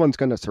like this one's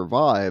going to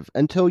survive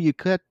until you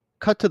cut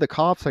to the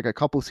cops like a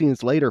couple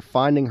scenes later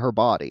finding her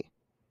body.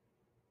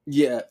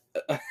 Yeah.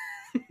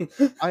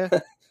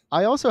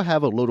 I also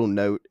have a little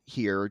note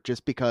here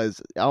just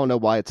because I don't know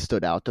why it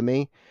stood out to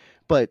me,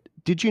 but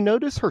did you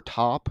notice her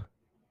top?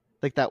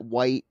 Like that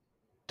white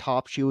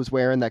top she was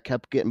wearing that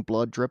kept getting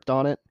blood dripped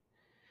on it?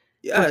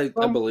 Yeah,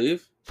 I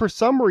believe. For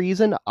some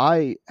reason,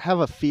 I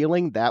have a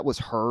feeling that was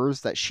hers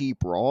that she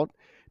brought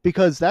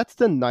because that's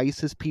the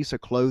nicest piece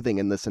of clothing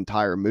in this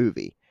entire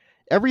movie.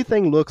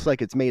 Everything looks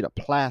like it's made of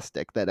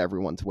plastic that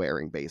everyone's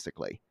wearing,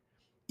 basically.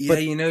 Yeah,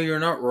 you know, you're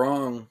not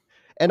wrong.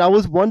 And I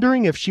was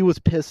wondering if she was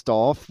pissed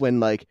off when,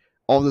 like,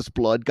 all this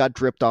blood got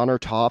dripped on her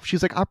top.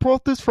 She's like, I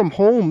brought this from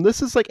home.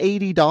 This is like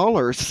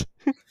 $80.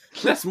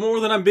 That's more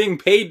than I'm being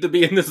paid to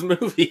be in this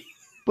movie.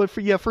 But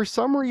for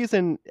some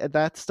reason,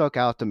 that stuck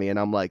out to me. And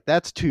I'm like,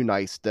 that's too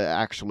nice to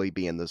actually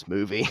be in this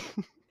movie.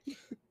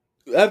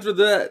 After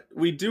that,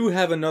 we do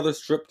have another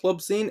strip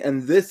club scene.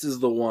 And this is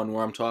the one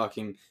where I'm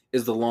talking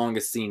is the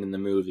longest scene in the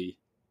movie.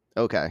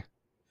 Okay.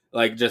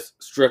 Like,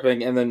 just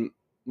stripping. And then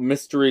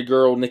mystery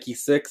girl Nikki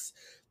Sixx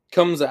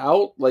comes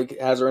out, like,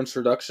 has her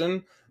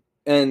introduction.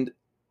 And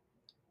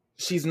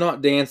she's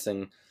not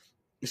dancing.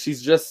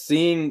 She's just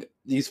seeing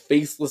these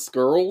faceless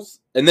girls.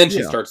 And then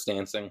she starts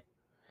dancing.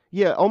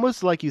 Yeah,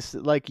 almost like you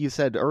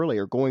said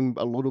earlier, going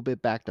a little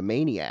bit back to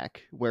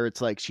Maniac, where it's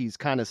like she's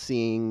kind of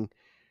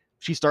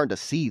she's starting to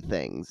see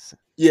things.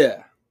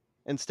 Yeah.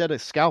 Instead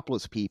of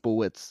scalpless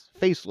people, it's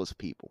faceless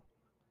people.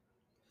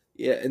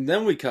 Yeah, and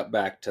then we cut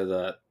back to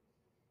the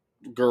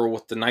girl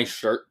with the nice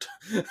shirt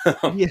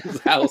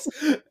house,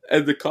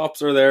 and the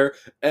cops are there,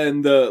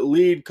 and the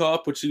lead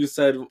cop, which you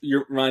said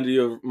reminded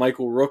you of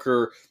Michael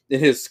Rooker in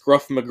his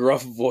Scruff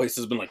McGruff voice,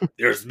 has been like,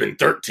 "There's been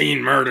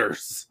 13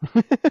 murders."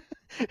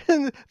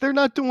 And they're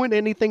not doing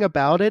anything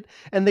about it,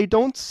 and they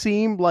don't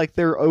seem like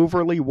they're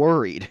overly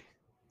worried.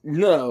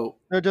 No.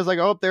 They're just like,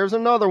 oh, there's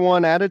another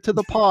one added to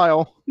the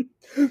pile.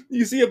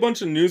 You see a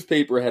bunch of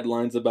newspaper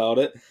headlines about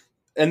it,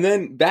 and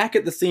then back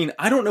at the scene,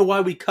 I don't know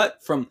why we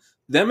cut from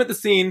them at the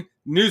scene,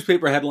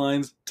 newspaper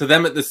headlines, to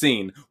them at the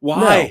scene.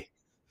 Why?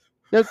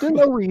 No. There's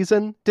no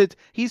reason.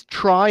 He's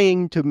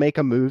trying to make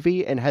a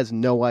movie and has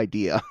no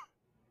idea.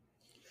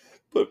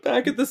 But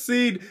back at the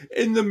scene,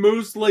 in the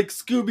most like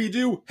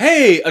Scooby-Doo,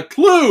 hey, a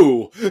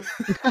clue!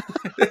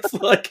 It's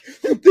like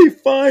they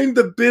find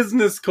the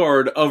business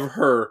card of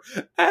her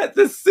at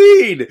the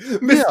scene.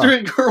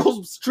 Mystery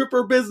Girl's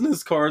stripper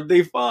business card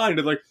they find.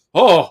 It's like,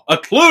 oh, a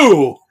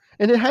clue!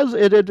 And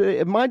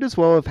it might as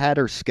well have had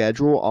her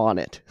schedule on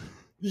it.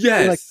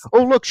 Yes. Like,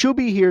 oh look, she'll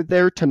be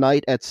there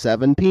tonight at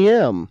 7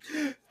 p.m.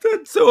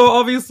 So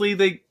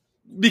obviously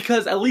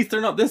because at least they're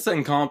not this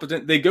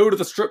incompetent, they go to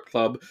the strip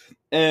club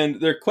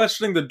and they're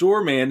questioning the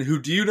doorman, who,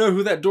 do you know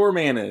who that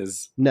doorman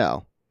is?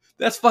 No.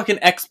 That's fucking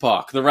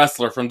X-Pac, the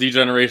wrestler from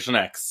D-Generation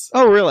X.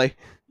 Oh, really?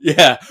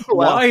 Yeah. Oh,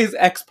 wow. Why is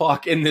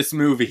X-Pac in this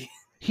movie?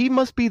 He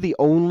must be the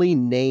only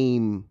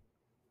name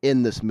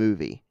in this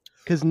movie.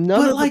 Because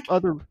none of the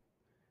other...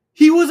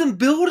 He wasn't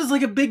billed as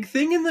like a big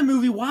thing in the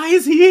movie. Why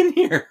is he in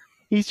here?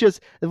 He's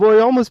just... Well, he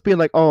almost being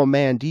like, oh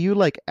man, do you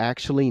like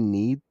actually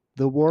need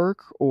the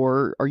work,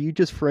 or are you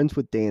just friends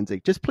with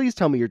Danzig? Just please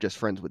tell me you're just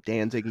friends with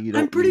Danzig and you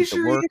don't. I'm pretty need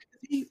sure the work.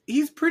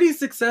 He's pretty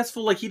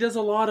successful. Like, he does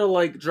a lot of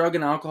like drug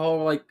and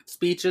alcohol like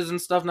speeches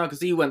and stuff now, because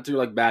he went through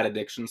like bad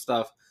addiction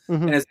stuff.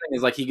 Mm-hmm. And his thing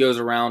is like he goes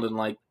around and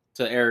like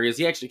to areas.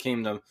 He actually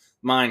came to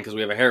mine because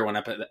we have a heroin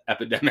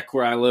epidemic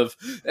where I live,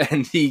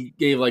 and he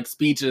gave like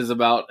speeches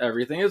about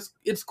everything.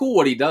 It's cool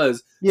what he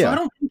does. Yeah, so I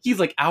don't think he's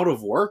like out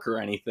of work or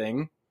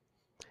anything.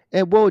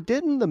 And well,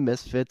 didn't the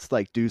Misfits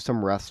like do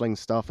some wrestling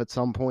stuff at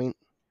some point?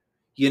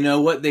 You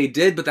know what they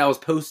did, but that was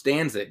post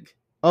Danzig.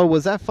 Oh,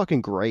 was that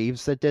fucking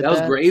Graves that did that?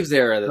 That was Graves'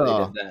 era that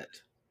they did that.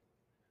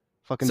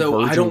 Fucking so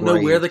Virgin I don't know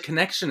Graves. where the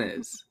connection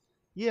is.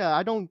 Yeah,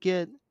 I don't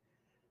get...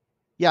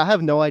 Yeah, I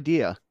have no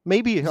idea.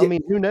 Maybe, I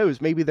mean, who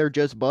knows? Maybe they're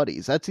just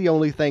buddies. That's the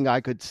only thing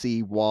I could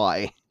see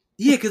why.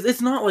 Yeah, because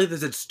it's not like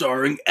this, it's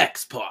starring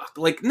X-Pac.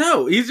 Like,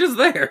 no, he's just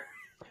there.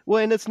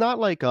 Well, and it's not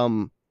like,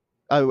 and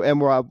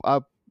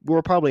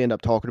we'll probably end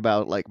up talking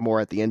about it like more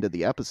at the end of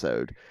the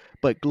episode,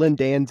 but Glenn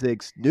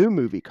Danzig's new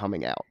movie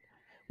coming out,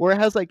 where it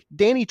has like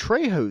Danny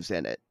Trejo's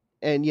in it,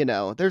 and you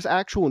know, there's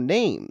actual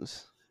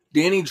names.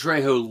 Danny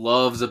Trejo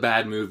loves a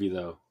bad movie,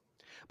 though.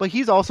 But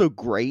he's also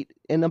great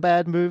in a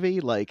bad movie,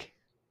 like...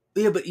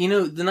 Yeah, but you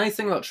know, the nice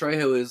thing about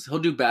Trejo is he'll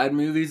do bad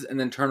movies and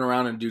then turn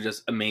around and do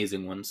just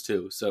amazing ones,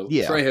 too. So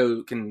yeah.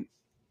 Trejo can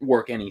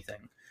work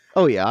anything.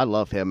 Oh yeah, I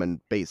love him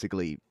in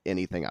basically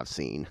anything I've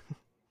seen.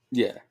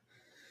 Yeah.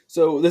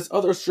 So this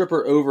other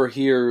stripper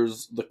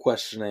overhears the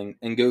questioning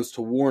and goes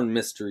to warn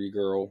Mystery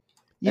Girl.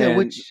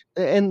 Yeah,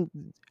 and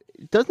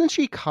doesn't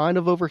she kind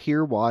of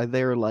overhear why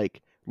they're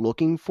like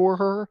looking for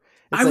her?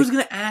 I was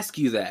gonna ask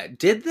you that.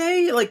 Did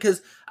they? Like,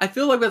 because I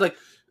feel like they're like,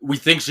 we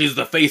think she's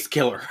the face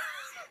killer.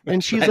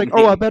 And she's like,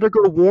 oh, I better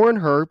go warn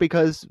her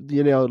because,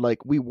 you know,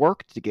 like, we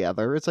work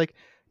together. It's like,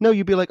 no,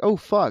 you'd be like, oh,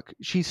 fuck,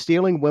 she's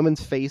stealing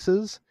women's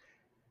faces.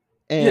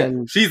 And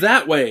yeah, she's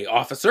that way,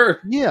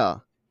 officer. Yeah.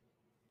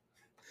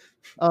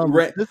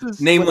 This is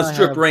nameless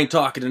stripper ain't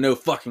talking to no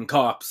fucking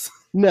cops.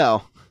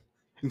 No.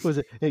 Was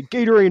it? Hey,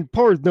 Gatorade and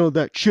Pars know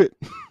that shit.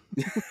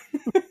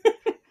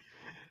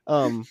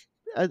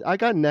 I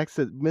got next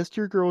that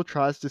Mr. Girl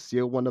tries to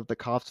steal one of the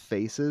cops'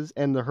 faces,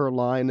 and her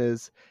line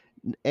is,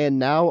 and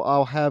now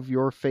I'll have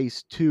your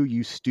face too,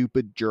 you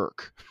stupid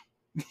jerk.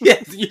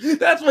 Yes,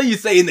 that's what you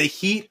say in the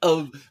heat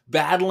of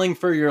battling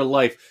for your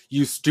life,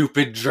 you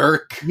stupid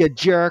jerk. You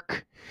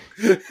jerk.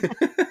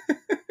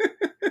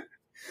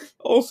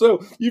 Also,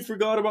 you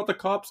forgot about the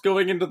cops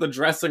going into the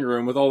dressing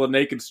room with all the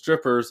naked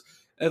strippers.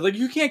 And like,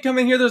 you can't come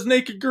in here, there's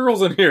naked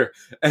girls in here.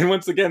 And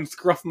once again,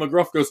 Scruff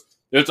McGruff goes,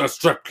 it's a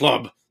strip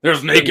club.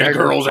 There's naked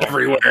girls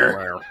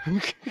everywhere.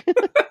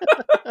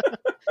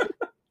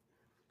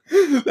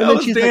 That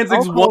was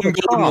Danzig's like, one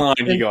golden line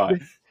he got.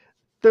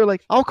 They're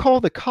like, I'll call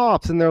the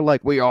cops. And they're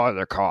like, we are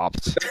the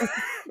cops.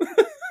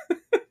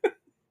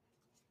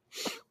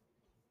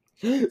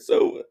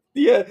 So,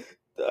 yeah,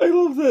 I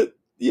love that.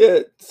 Yeah,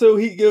 so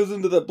he goes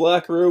into the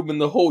black room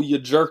and the whole you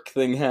jerk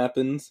thing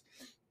happens.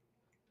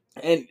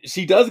 And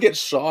she does get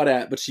shot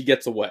at, but she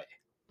gets away.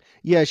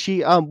 Yeah, she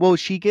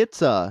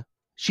gets a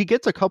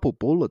couple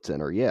bullets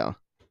in her, yeah.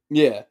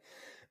 Yeah.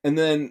 And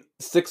then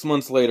 6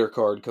 months later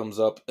card comes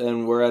up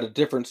and we're at a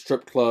different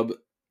strip club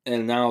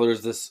and now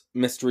there's this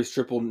mystery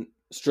stripper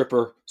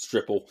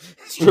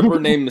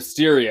named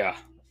Mysteria.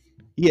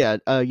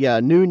 Yeah,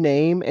 new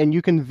name, and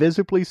you can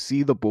visibly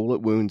see the bullet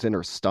wounds in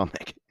her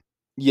stomach.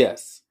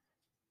 Yes.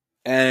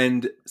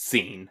 And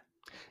scene.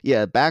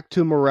 Yeah, back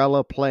to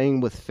Morella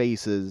playing with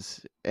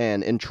faces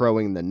and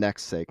introing the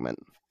next segment.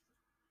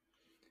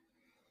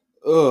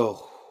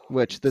 Oh.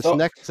 Which, this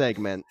next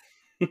segment,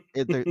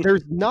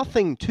 there's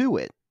nothing to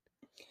it.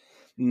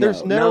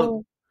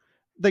 No,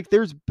 there's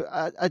there's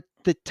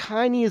the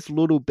tiniest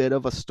little bit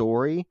of a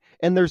story,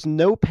 and there's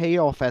no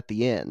payoff at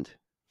the end.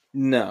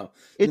 No.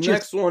 The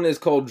next one is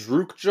called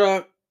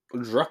Drukja,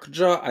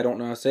 I don't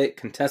know how to say it,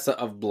 Contessa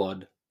of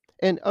Blood.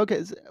 And,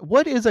 okay,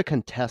 what is a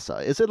Contessa?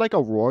 Is it like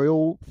a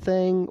royal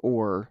thing,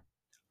 or...?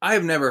 I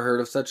have never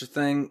heard of such a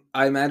thing.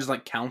 I imagine,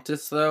 like,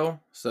 Countess, though,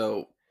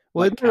 so...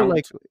 Well,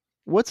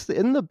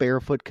 isn't the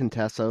Barefoot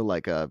Contessa,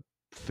 like, a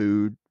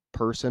food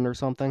person or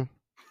something?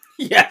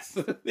 Yes,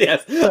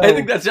 yes. So, I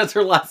think that's just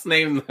her last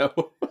name,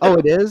 though. oh,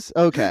 it is?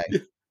 Okay.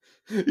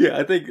 Yeah,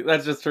 I think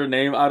that's just her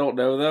name. I don't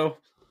know, though.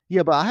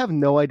 Yeah, but I have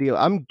no idea.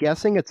 I'm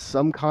guessing it's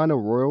some kind of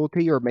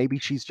royalty, or maybe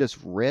she's just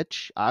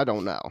rich. I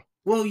don't know.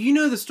 Well, you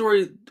know the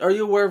story. Are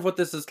you aware of what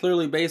this is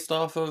clearly based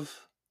off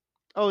of?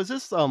 Oh, is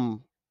this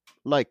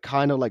like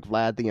kind of like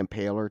Vlad the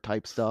Impaler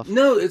type stuff?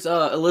 No, it's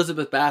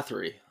Elizabeth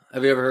Bathory.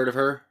 Have you ever heard of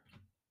her?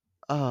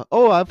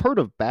 Oh, I've heard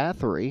of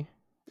Bathory.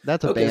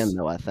 That's a Okay, band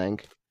though, I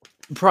think.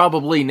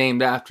 probably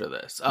named after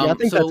this. Yeah, I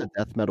think that's So a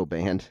death metal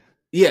band.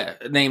 yeah,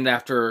 named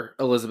after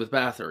Elizabeth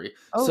Bathory.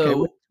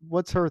 Okay,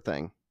 what's her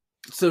thing?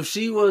 So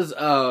she was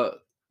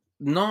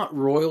not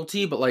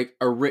royalty, but like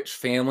a rich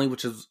family,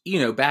 which is,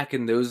 back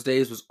in those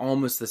days was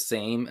almost the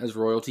same as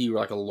royalty. You were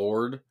like a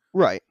lord.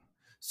 Right.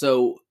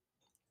 So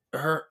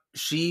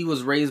she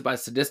was raised by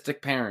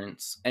sadistic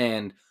parents,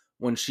 and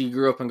when she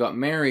grew up and got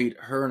married,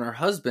 her and her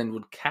husband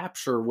would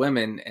capture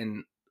women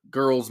and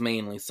girls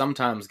mainly,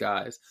 sometimes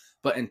guys,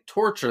 and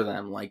torture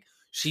them. Like,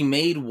 she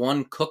made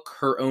one cook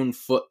her own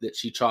foot that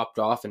she chopped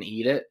off and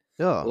eat it.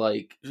 Oh.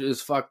 Like, it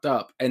was fucked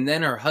up. And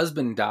then her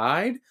husband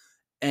died,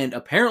 and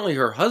apparently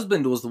her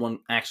husband was the one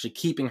actually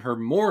keeping her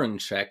more in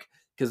check,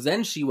 because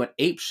then she went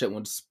apeshit and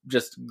would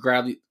just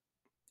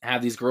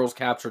have these girls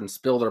captured and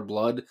spill their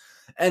blood.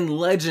 And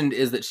legend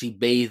is that she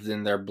bathed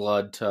in their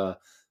blood to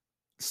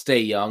stay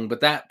young,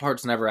 but that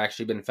part's never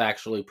actually been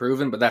factually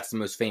proven. But that's the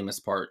most famous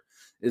part,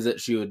 is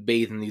that she would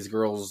bathe in these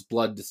girls'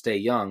 blood to stay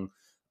young,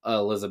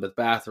 Elizabeth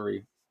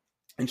Bathory.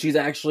 And she's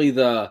actually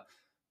the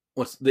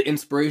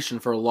inspiration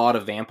for a lot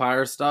of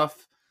vampire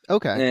stuff.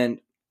 Okay. And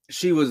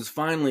she was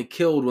finally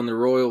killed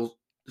when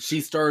she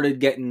started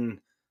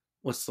getting,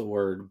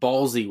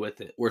 ballsy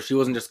with it, where she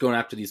wasn't just going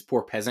after these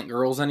poor peasant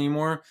girls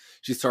anymore.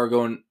 She started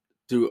going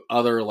through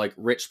other like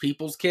rich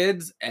people's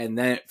kids, and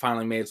then it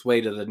finally made its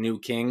way to the new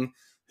king,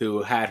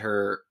 who had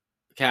her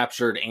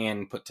captured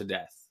and put to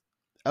death.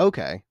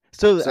 Okay.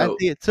 So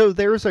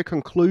there's a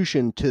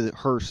conclusion to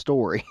her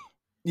story.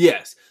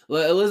 Yes.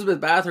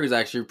 Elizabeth Bathory is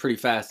actually a pretty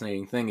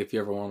fascinating thing if you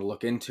ever want to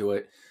look into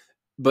it.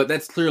 But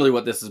that's clearly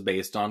what this is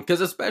based on,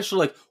 because especially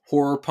like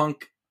horror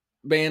punk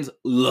bands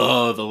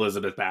love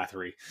Elizabeth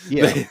Bathory.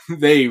 Yeah.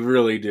 They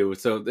really do.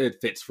 So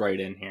it fits right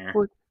in here.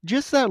 Well,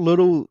 just that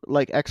little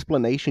like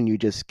explanation you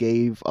just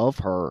gave of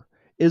her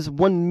is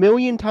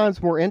 1,000,000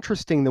 times more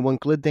interesting than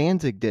what Glenn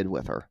Danzig did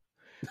with her.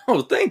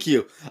 Oh, thank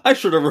you. I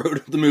should have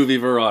wrote the movie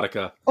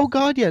Veronica. Oh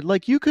god, yeah,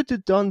 like you could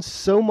have done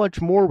so much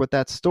more with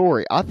that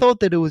story. I thought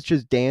that it was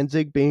just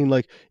Danzig being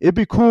like, it'd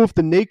be cool if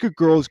the naked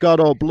girls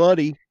got all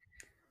bloody.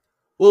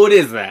 Well, it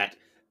is that.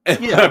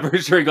 Yeah. I'm pretty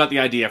sure he got the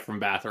idea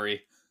from Bathory.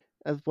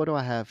 What do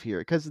I have here?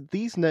 Because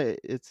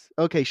it's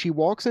okay. She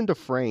walks into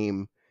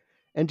frame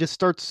and just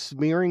starts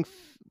smearing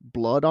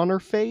blood on her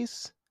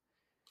face.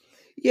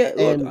 Yeah,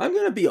 look, I'm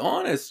gonna be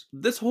honest.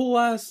 This whole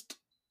last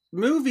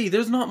movie,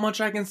 there's not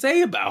much I can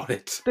say about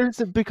it.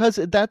 Because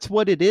that's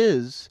what it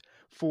is.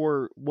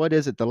 For what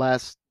is it?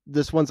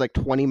 This one's like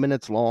 20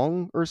 minutes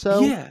long or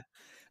so. Yeah,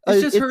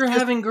 it's just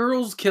having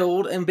girls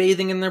killed and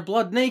bathing in their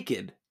blood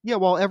naked. Yeah,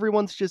 well,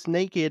 everyone's just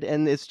naked,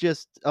 and it's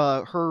just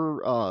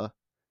the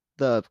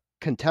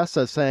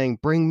Contessa saying,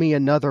 "Bring me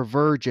another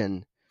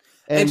virgin."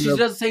 And she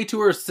does say to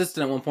her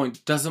assistant at one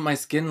point, "Doesn't my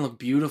skin look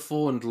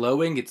beautiful and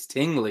glowing? It's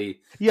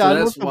tingly." Yeah, so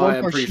that's why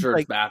I'm pretty sure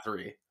it's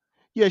Bathory.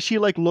 Yeah, she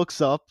like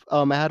looks up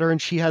at her,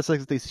 and she has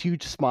like this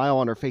huge smile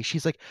on her face.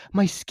 She's like,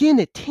 "My skin,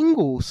 it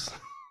tingles."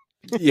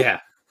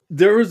 Yeah,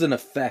 there was an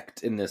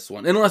effect in this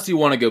one, unless you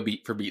want to go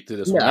beat for beat through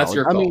this one. That's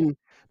your call. I mean,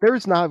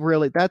 there's not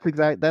really.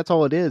 That's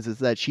all it is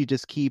that she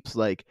just keeps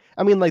like.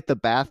 I mean, like the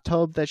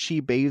bathtub that she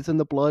bathes in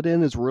the blood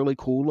in is really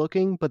cool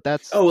looking, but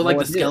that's like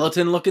the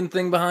skeleton looking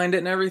thing behind it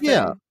and everything.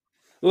 Yeah,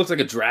 it looks like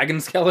a dragon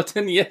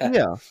skeleton. Yeah,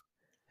 yeah.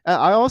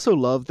 I also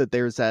love that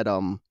there's that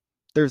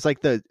there's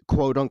like the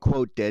quote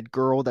unquote dead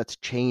girl that's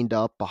chained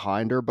up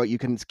behind her, but you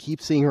can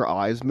keep seeing her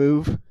eyes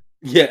move.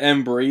 Yeah,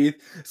 and breathe.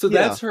 So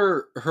that's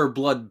her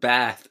blood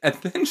bath. And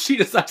then she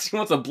decides she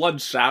wants a blood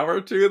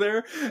shower too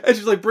there. And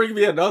she's like, "Bring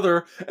me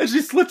another." And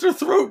she slits her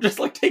throat, just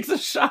like takes a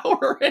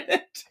shower in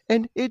it.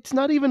 And it's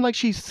not even like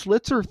she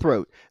slits her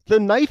throat.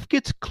 The knife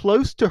gets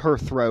close to her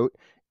throat,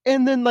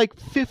 and then like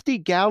 50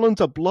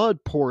 gallons of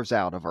blood pours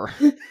out of her.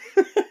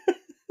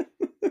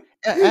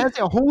 As it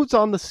holds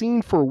on the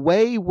scene for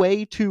way,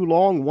 way too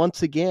long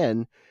once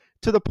again.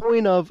 To the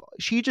point of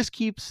she just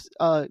keeps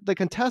the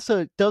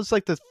Contessa does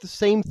like the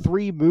same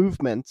 3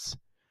 movements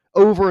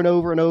over and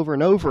over and over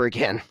and over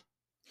again.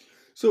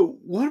 So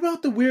what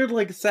about the weird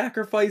like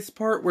sacrifice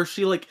part where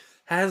she like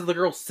has the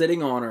girl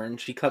sitting on her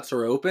and she cuts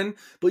her open,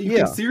 but you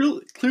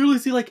can clearly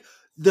see like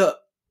the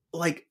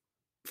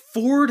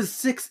 4 to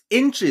 6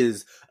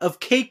 inches of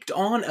caked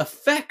on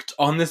effect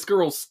on this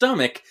girl's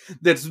stomach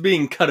that's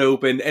being cut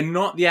open and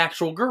not the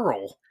actual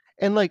girl.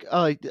 And like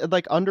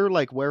under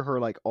like where her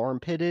like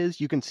armpit is,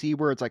 you can see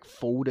where it's like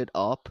folded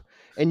up,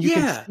 and you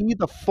can see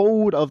the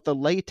fold of the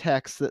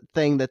latex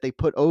thing that they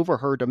put over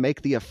her to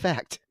make the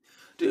effect.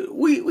 Dude,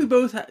 we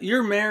both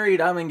you're married,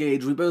 I'm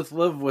engaged. We both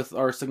live with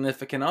our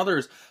significant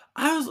others.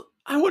 I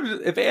I would,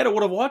 if Anna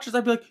would have watched this,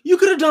 I'd be like, you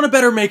could have done a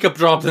better makeup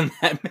job than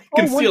that,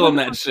 concealing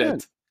that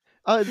shit.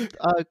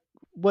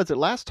 Was it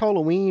last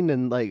Halloween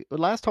and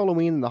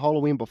the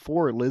Halloween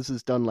before, Liz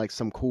has done like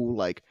some cool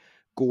like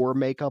gore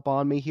makeup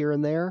on me here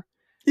and there.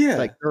 Yeah.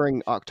 Like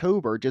during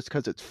October, just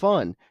because it's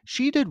fun.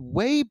 She did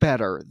way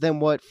better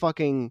than what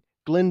fucking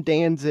Glenn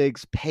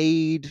Danzig's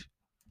paid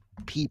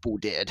people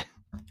did.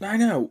 I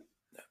know.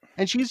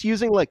 And she's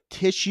using like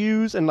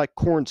tissues and like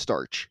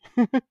cornstarch.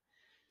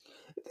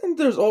 And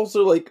there's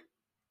also like,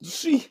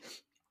 she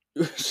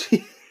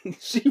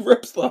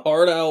rips the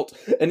heart out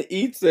and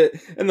eats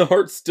it, and the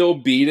heart's still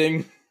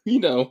beating, you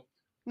know.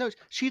 No,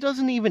 she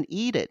doesn't even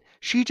eat it.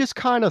 She just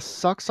kind of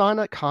sucks on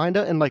it,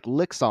 and like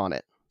licks on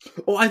it.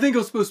 Oh, I think it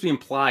was supposed to be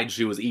implied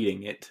she was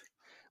eating it.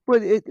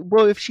 But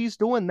if she's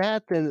doing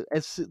that, then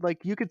it's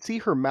like you could see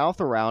her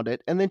mouth around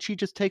it, and then she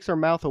just takes her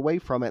mouth away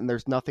from it, and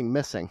there's nothing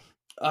missing.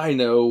 I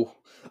know.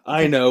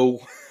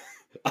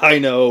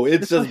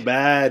 It's just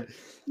bad.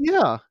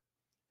 Yeah.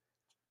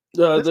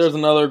 There's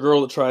another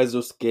girl that tries to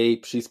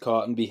escape. She's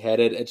caught and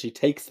beheaded, and she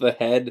takes the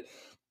head,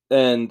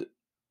 and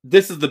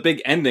this is the big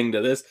ending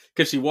to this,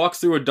 because she walks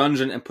through a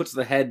dungeon and puts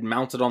the head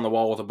mounted on the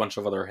wall with a bunch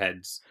of other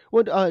heads.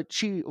 Well,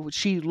 she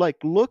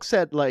like looks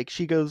at, like,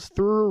 she goes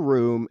through her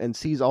room and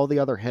sees all the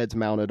other heads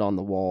mounted on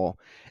the wall,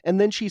 and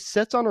then she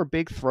sits on her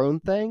big throne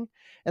thing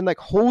and like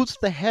holds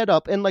the head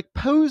up and like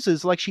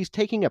poses like she's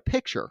taking a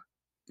picture.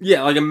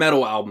 Yeah, like a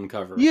metal album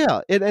cover.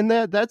 Yeah, and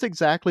that's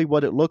exactly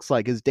what it looks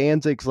like. Is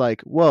Danzig's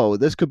like, whoa,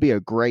 this could be a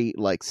great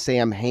like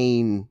Sam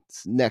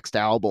Hain's next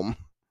album.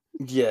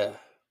 Yeah.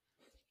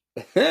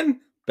 And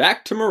then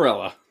back to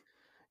Morella.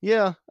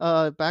 Yeah,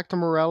 back to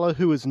Morella,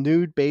 who is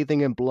nude,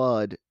 bathing in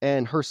blood,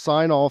 and her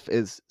sign-off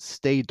is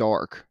 "Stay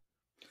dark."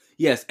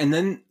 Yes, and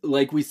then,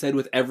 like we said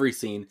with every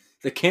scene,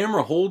 the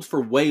camera holds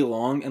for way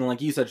long, and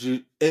like you said,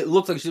 it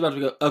looks like she's about to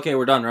go, okay,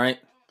 we're done, right?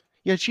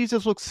 Yeah, she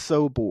just looks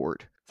so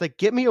bored. It's like,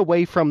 get me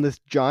away from this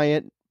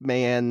giant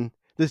man,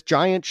 this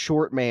giant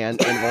short man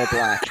in all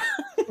black.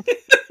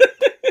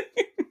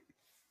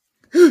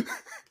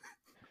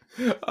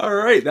 All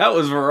right, that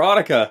was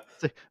Veronica.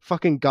 It's like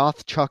fucking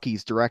goth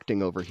Chucky's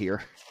directing over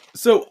here.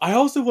 So I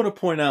also want to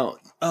point out,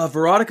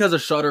 Veronica's a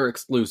Shudder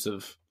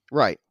exclusive.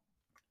 Right.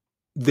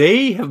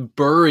 They have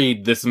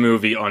buried this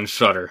movie on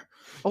Shudder.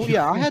 Oh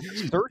yeah, I had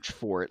to search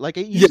for it. Like,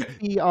 it used to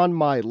be on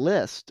my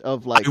list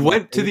of like. I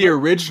went to the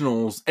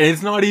originals, and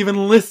it's not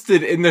even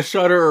listed in the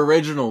Shudder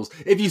originals.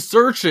 If you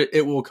search it,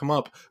 it will come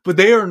up. But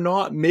they are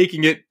not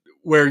making it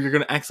where you're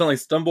going to accidentally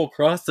stumble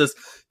across this,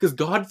 because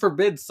God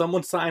forbid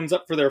someone signs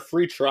up for their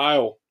free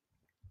trial,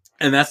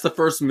 and that's the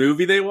first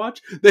movie they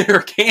watch. They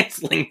are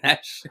canceling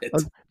that shit.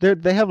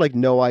 They have like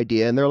no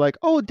idea, and they're like,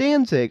 "Oh,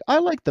 Danzig, I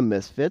like the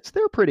Misfits.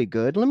 They're pretty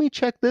good. Let me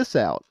check this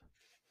out."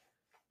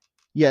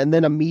 Yeah, and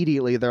then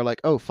immediately they're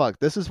like, "Oh fuck,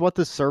 this is what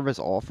this service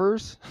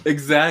offers?"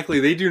 Exactly.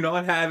 They do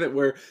not have it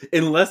where,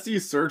 unless you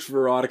search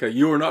Veronica,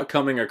 you are not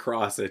coming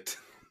across it.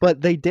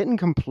 But they didn't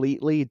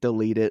completely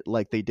delete it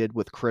like they did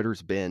with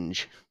Critters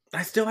Binge.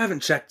 I still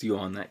haven't checked you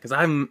on that, because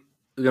I'm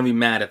gonna be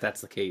mad if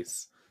that's the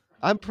case.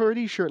 I'm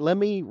pretty sure. Let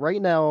me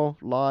right now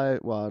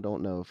live. Well, I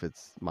don't know if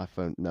it's my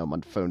phone. No,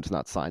 my phone's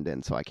not signed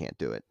in, so I can't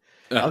do it.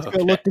 I was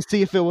gonna look to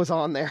see if it was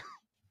on there.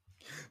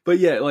 But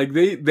yeah, like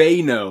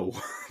they know.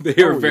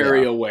 They are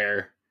very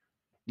aware.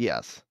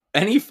 Yes.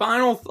 Any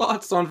final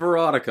thoughts on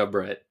Veronica,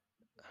 Brett?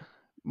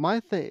 My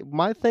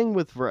thing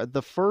with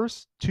the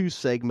first two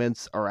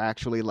segments are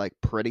actually like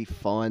pretty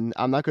fun.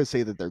 I'm not gonna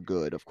say that they're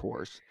good, of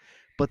course,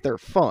 but they're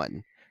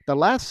fun. The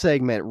last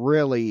segment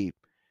really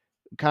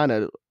kind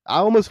of. I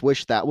almost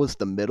wish that was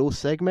the middle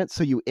segment,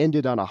 so you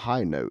ended on a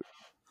high note.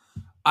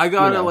 I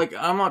gotta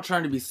I'm not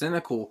trying to be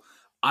cynical.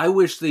 I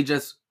wish they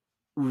just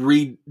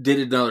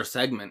redid another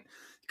segment,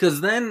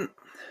 because then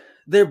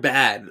they're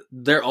bad.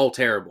 They're all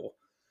terrible,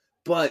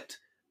 but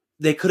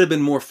they could have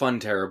been more fun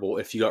terrible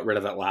if you got rid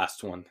of that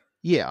last one.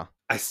 Yeah,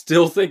 I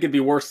still think it'd be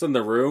worse than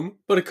The Room,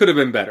 but it could have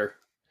been better.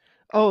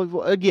 Oh,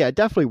 well, yeah,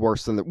 definitely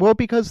worse than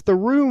because The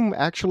Room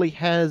actually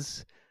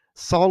has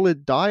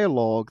solid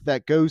dialogue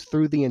that goes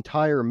through the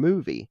entire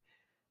movie.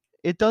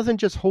 It doesn't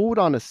just hold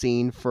on a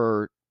scene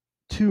for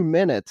 2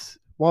 minutes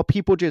while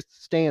people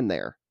just stand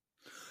there.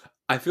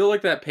 I feel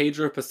like that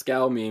Pedro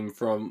Pascal meme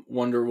from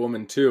Wonder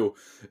Woman 2,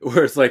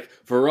 where it's like,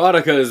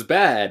 Veronica is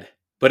bad,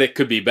 but it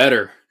could be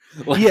better.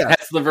 Like,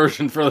 that's the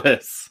version for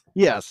this.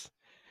 Yes.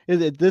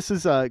 This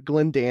is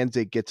Glenn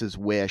Danzig gets his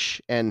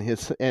wish, and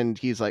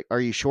he's like, "Are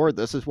you sure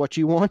this is what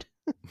you want?"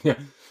 Yeah.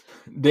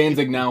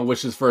 Danzig now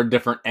wishes for a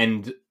different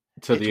end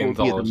to the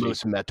anthology. It will be the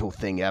most metal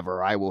thing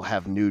ever. I will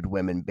have nude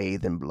women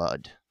bathe in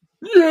blood.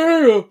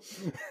 Yeah.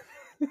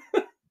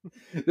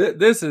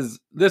 This was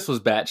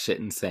batshit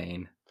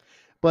insane.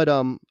 But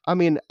I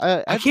mean,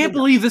 I can't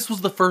believe this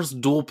was the first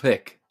dual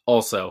pick.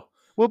 Also,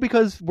 well,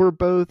 because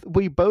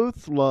we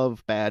both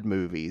love bad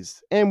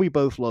movies, and we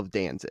both love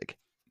Danzig,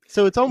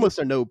 so it's almost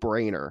a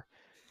no-brainer.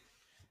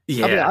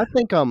 Yeah, I mean, I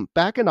think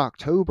back in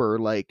October,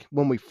 like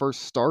when we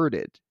first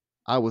started,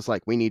 I was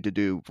like, we need to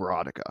do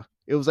Veronica.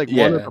 It was like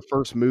one of the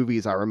first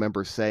movies I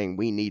remember saying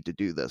we need to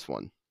do this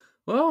one.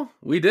 Well,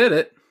 we did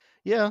it.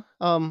 Yeah.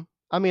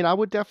 I mean, I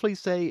would definitely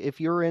say if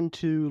you're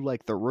into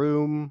like The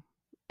Room,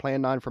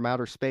 Plan 9 from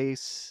Outer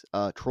Space,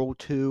 Troll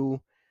 2,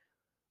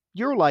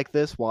 you're like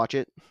this, watch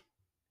it.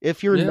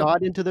 If you're Yeah.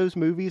 not into those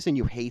movies and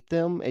you hate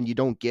them and you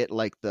don't get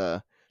like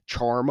the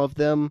charm of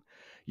them,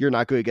 you're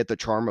not going to get the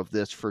charm of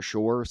this for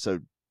sure. So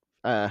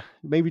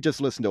maybe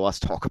just listen to us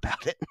talk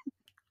about it.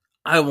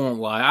 I won't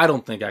lie. I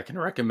don't think I can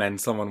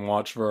recommend someone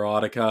watch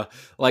Veronica.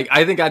 Like,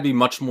 I think I'd be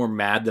much more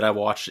mad that I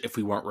watched if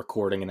we weren't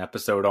recording an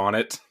episode on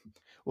it.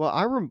 Well,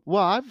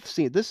 I've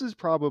seen this is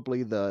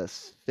probably the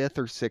fifth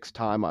or sixth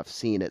time I've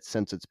seen it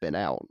since it's been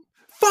out.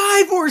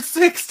 5 or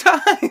 6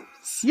 times.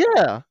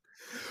 Yeah.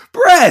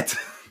 Brett.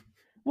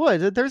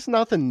 What? There's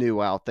nothing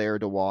new out there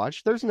to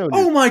watch. There's no.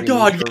 Oh new my streaming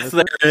god, yes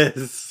services. there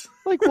is.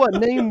 Like what?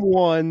 Name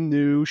one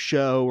new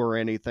show or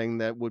anything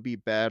that would be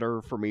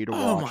better for me to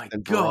Oh watch my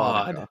than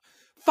god. Veronica.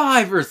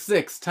 5 or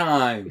 6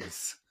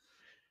 times.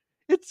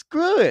 It's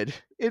good.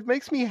 It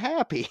makes me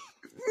happy.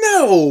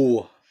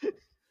 No.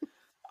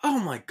 Oh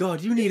my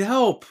god, you need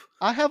help.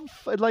 I have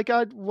like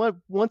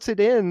once it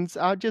ends,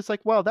 I'm just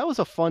like, wow, that was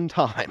a fun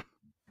time.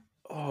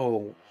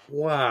 Oh,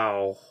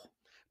 wow.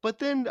 But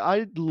then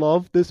I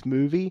love this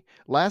movie.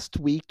 Last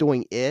week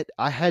doing it,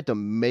 I had to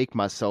make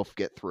myself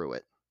get through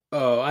it.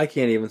 Oh, I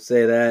can't even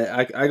say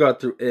that. I got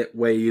through it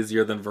way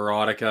easier than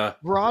Veronica.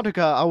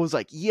 Veronica, I was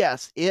like,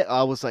 yes, it.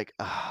 I was like,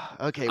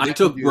 okay. I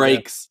took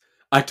breaks.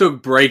 I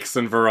took breaks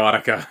in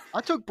Veronica.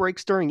 I took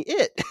breaks during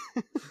it.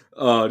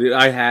 Oh, dude,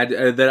 I had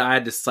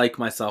to psych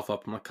myself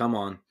up. I'm like, come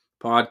on,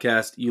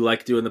 podcast. You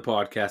like doing the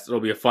podcast. It'll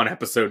be a fun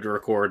episode to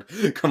record.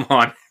 Come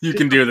on, you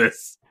can do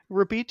this.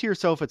 Repeat to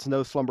yourself, it's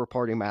no Slumber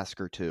Party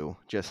Massacre 2.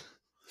 Just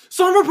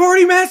Slumber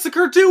Party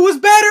Massacre 2 was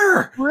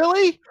better.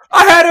 really?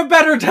 I had a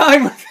better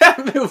time with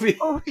that movie.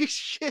 Holy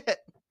shit!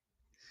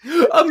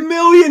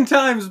 1,000,000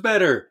 times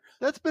better.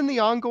 That's been the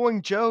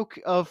ongoing joke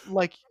of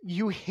like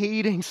you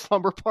hating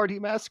Slumber Party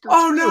Massacre.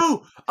 Oh 2.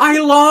 no! I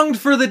longed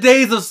for the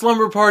days of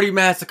Slumber Party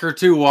Massacre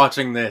 2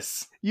 watching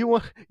this. You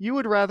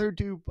would rather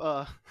do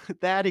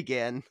that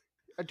again?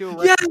 Do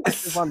a Yes!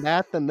 retrospective on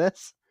that than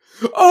this?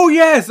 Oh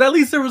yes! At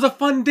least there was a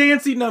fun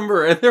dancey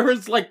number, and there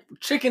was like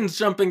chickens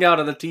jumping out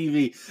of the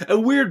TV,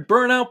 and weird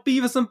burnout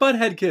Beavis and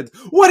Butthead kids.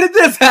 What did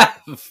this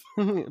have?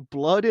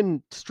 Blood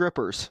and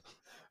strippers.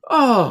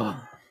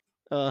 Oh,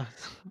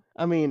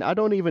 I mean, I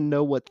don't even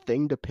know what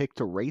thing to pick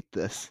to rate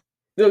this.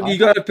 look, you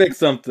gotta pick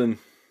something.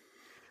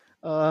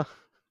 Uh,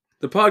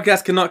 The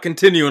podcast cannot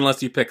continue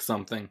unless you pick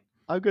something.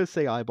 I'm gonna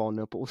say eyeball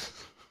nipples.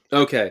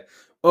 Okay.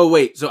 Oh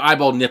wait, so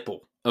eyeball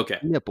nipple. Okay.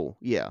 Nipple,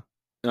 yeah.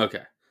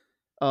 Okay.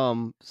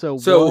 So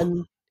So,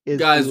 1 is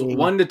guys, being,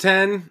 1 to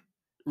 10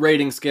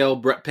 rating scale.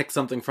 Brett, pick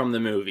something from the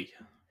movie.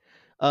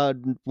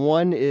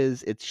 1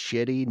 is it's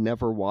shitty,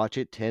 never watch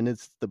it. 10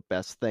 is the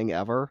best thing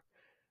ever.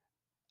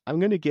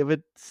 I'm gonna give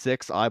it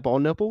 6 eyeball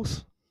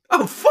nipples.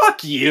 Oh,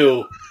 fuck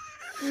you!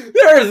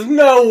 There is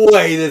no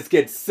way this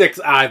gets 6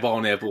 eyeball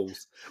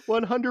nipples.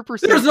 100%.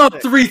 There's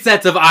not 3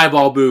 sets of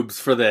eyeball boobs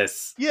for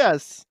this.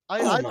 Yes, Oh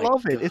I my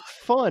love it. God. It's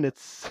fun.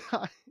 It's.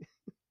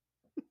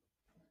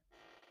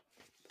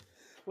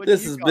 What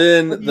This do you has got?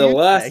 been What do the you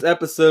last say?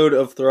 episode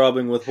of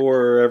Throbbing with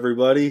Horror,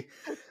 everybody.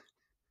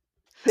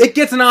 It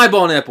gets an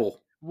eyeball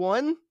nipple.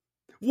 1.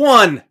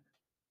 1.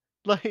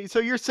 Like, so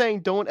you're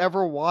saying don't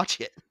ever watch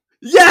it?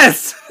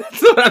 Yes!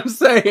 That's what I'm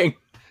saying.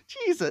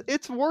 Jesus,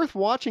 it's worth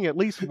watching at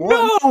least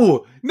once.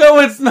 No! No,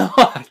 it's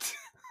not.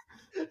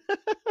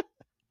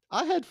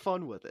 I had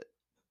fun with it.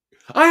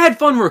 I had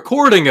fun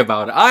recording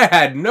about it. I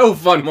had no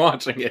fun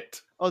watching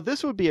it. Oh,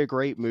 this would be a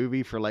great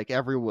movie for like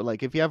everyone.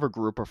 Like if you have a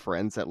group of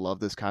friends that love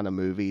this kind of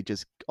movie,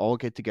 just all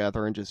get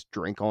together and just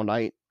drink all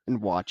night and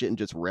watch it and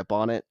just rip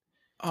on it.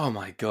 Oh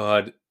my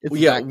god. It's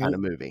Yeah, that kind of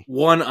movie.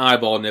 1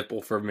 eyeball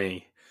nipple for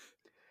me.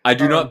 I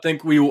do not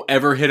think we will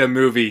ever hit a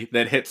movie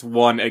that hits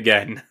 1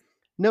 again.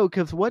 No,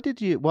 because what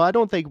did you? Well, I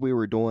don't think we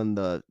were doing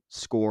the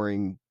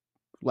scoring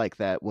like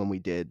that when we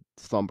did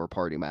Slumber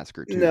Party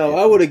Massacre 2. No, did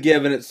I we? would have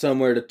given it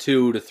somewhere to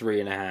 2 to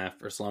 3.5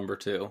 for Slumber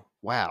 2.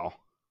 Wow.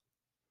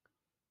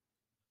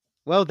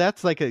 Well,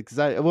 that's like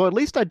well, at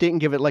least I didn't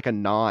give it like a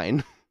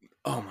 9.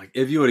 Oh my!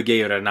 If you would have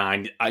gave it a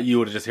 9, you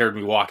would have just heard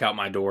me walk out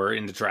my door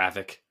into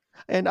traffic.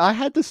 And I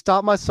had to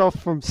stop myself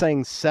from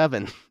saying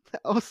 7.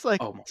 I was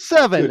like, Oh my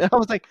 7. good- And I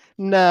was like,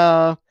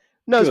 no,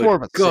 it's Good more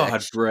of a God,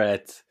 6.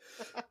 Brett.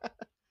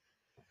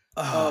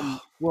 Well,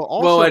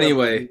 also, Well,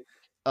 anyway,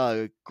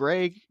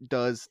 Greg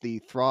does the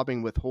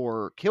Throbbing with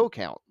Horror kill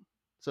count.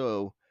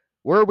 So,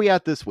 where are we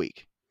at this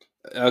week?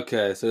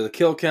 okay. So the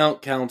kill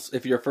count counts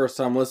if you're a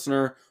first-time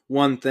listener.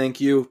 1, thank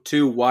you.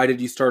 2, why did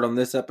you start on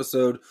this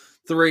episode?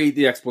 3,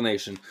 the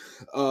explanation.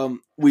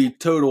 We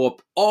total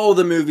up all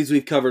the movies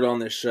we've covered on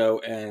this show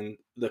and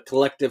the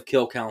collective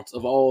kill counts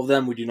of all of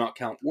them. We do not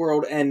count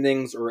world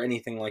endings or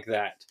anything like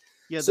that.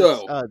 Yeah,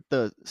 So-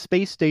 the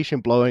space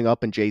station blowing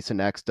up in Jason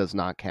X does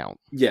not count.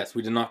 Yes,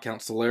 we did not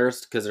count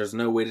Solaris because there's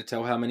no way to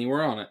tell how many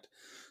were on it.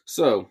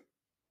 So,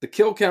 the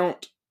kill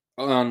count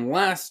on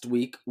last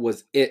week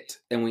was it,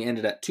 and we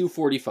ended at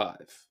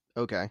 245.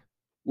 Okay.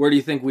 Where do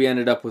you think we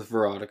ended up with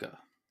Veronica?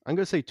 I'm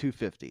going to say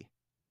 250.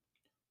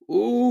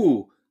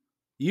 Ooh.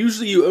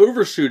 Usually you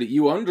overshoot it.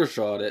 You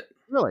undershot it.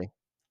 Really?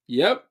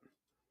 Yep.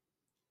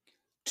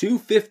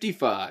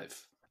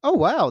 255. Oh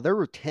wow, there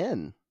were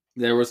 10.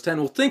 There was 10.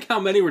 Well, think how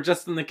many were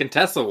just in the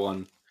Contessa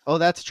one. Oh,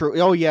 that's true.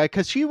 Oh yeah,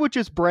 because she would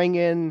just bring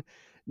in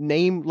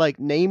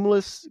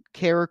nameless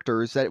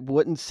characters that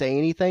wouldn't say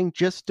anything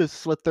just to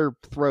slit their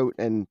throat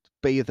and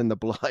bathe in the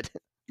blood.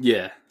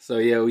 Yeah. So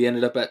yeah, we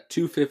ended up at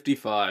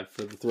 255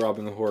 for the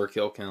Throbbing Horror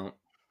kill count.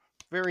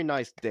 Very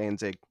nice,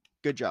 Danzig.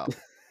 Good job.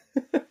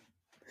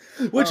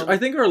 Which I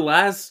think our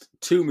last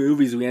 2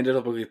 movies we ended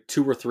up with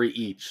 2 or 3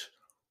 each.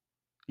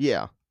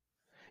 Yeah.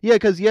 Yeah,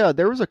 because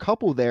there was a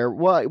couple there.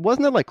 Well, it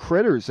wasn't it like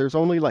Critters? There's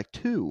only like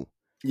 2.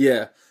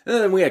 Yeah. And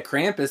then we had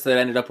Krampus that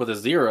ended up with a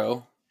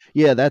 0.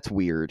 Yeah, that's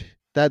weird.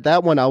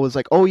 That one I was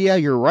like, oh yeah,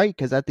 you're right,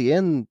 because at the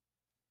end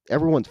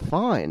everyone's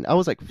fine. I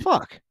was like,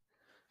 fuck.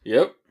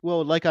 Yep.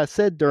 Well, like I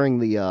said during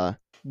the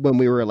when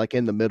we were like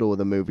in the middle of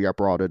the movie, I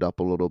brought it up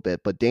a little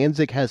bit, but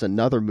Danzig has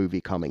another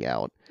movie coming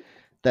out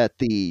that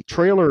the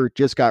trailer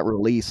just got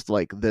released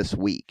like this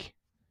week.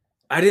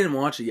 I didn't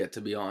watch it yet,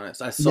 to be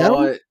honest. I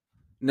saw it.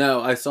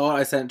 No, I saw it.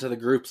 I sent it to the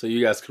group so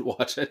you guys could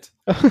watch it.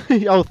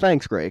 Oh,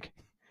 thanks, Greg.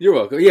 You're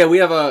welcome. Yeah, we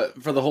have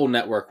for the whole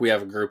network, we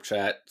have a group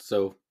chat.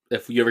 So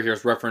if you ever hear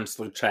us reference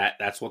the chat,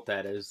 that's what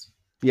that is.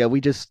 Yeah, we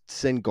just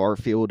send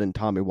Garfield and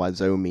Tommy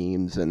Wiseau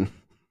memes and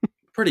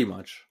pretty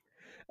much.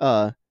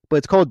 But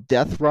it's called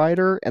Death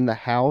Rider and the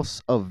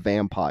House of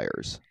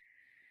Vampires.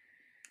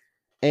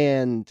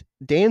 And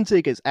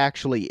Danzig is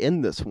actually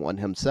in this one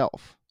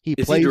himself.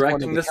 Is he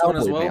directing this one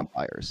as well?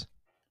 Vampires.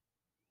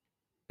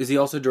 Is he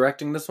also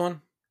directing this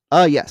one?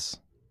 Yes.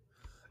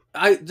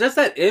 Just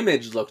that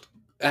image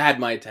had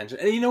my attention.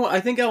 And you know what? I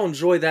think I'll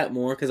enjoy that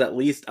more because at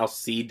least I'll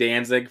see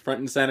Danzig front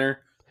and center.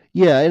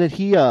 Yeah, and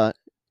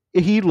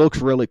he looks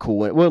really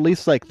cool. Well, at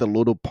least like the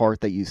little part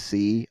that you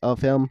see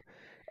of him,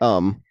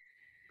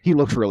 he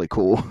looks really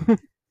cool.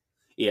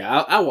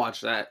 Yeah, I'll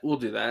watch that. We'll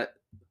do that.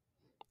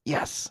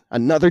 Yes,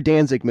 another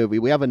Danzig movie.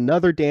 We have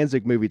another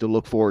Danzig movie to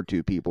look forward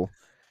to, people.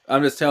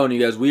 I'm just telling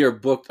you guys, we are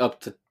booked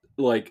up to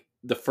like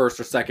the first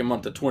or second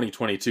month of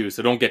 2022,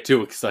 so don't get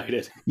too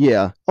excited.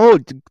 Yeah. Oh,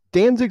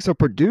 Danzig's a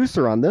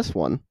producer on this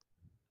one.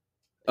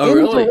 Oh, and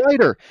really? He's a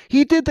writer.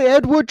 He did the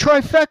Ed Wood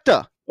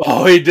trifecta.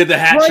 Oh, he did the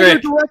hat Writer,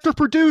 trick. director,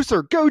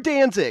 producer. Go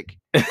Danzig.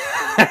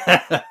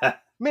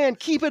 Man,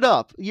 keep it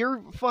up.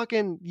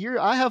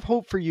 I have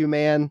hope for you,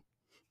 man.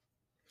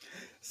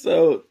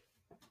 So,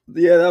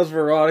 yeah, that was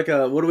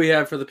Veronica. What do we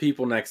have for the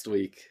people next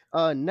week?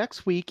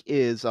 Next week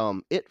is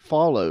It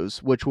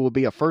Follows, which will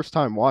be a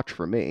first-time watch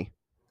for me.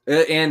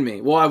 And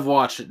me. Well, I've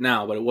watched it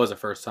now, but it was a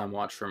first-time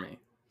watch for me.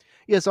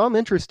 Yeah, so I'm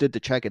interested to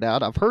check it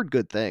out. I've heard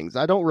good things.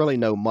 I don't really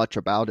know much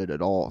about it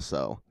at all,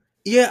 so...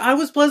 Yeah, I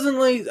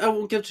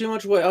won't give too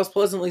much away, I was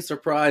pleasantly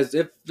surprised.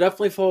 It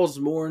definitely falls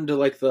more into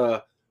like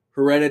the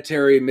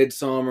Hereditary,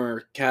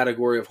 Midsommar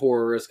category of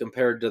horror as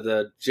compared to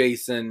the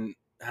Jason,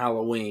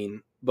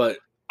 Halloween. But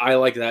I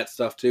like that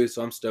stuff too,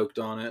 so I'm stoked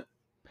on it.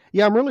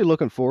 Yeah, I'm really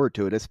looking forward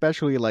to it,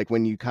 especially like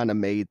when you kind of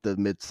made the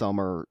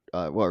Midsommar,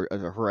 or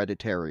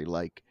Hereditary,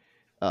 like,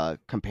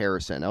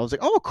 comparison. I was like,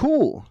 oh,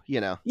 cool,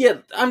 you know? Yeah,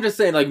 I'm just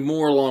saying like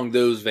more along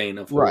those vein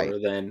of horror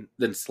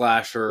than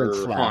slasher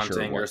or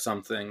haunting or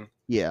something.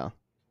 Yeah.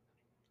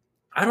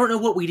 I don't know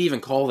what we'd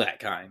even call that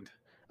kind.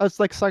 It's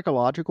like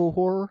psychological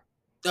horror.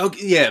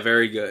 Okay, yeah,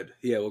 very good.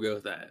 Yeah, we'll go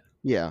with that.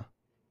 Yeah.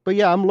 But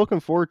yeah, I'm looking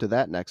forward to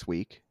that next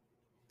week.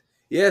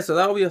 Yeah, so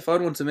that'll be a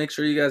fun one, so make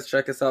sure you guys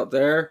check us out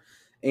there.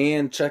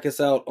 And check us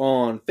out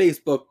on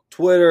Facebook,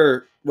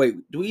 Twitter. Wait,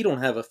 we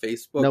don't have a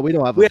Facebook. No, we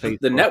don't have a Facebook.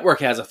 The network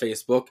has a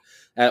Facebook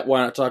at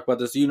Why Not Talk About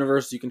This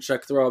Universe. You can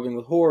check Throbbing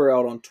with Horror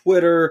out on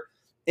Twitter,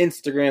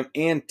 Instagram,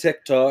 and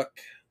TikTok.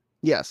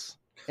 Yes.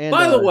 And,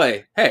 by the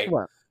way, hey,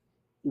 what?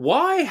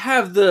 Why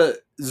have the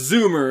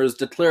Zoomers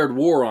declared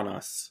war on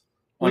us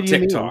on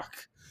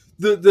TikTok?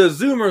 The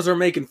Zoomers are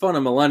making fun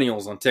of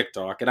millennials on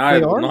TikTok, and I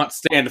will not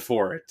stand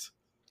for it.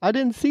 I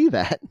didn't see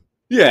that.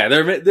 Yeah,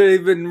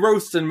 they've been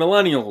roasting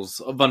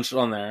millennials a bunch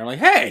on there. I'm like,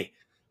 hey,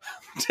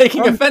 I'm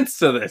taking offense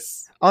to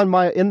this.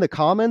 In the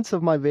comments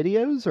of my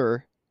videos,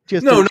 or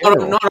just not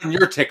on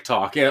your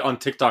TikTok, on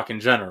TikTok in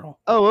general.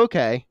 Oh,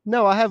 okay.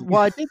 No, I have.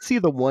 Well, I did see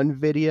the one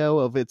video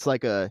of it's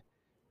like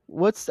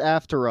what's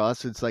after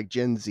us? It's like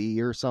Gen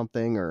Z or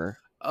something, or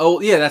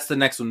oh yeah, that's the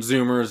next one.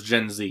 Zoomers,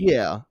 Gen Z.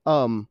 Yeah.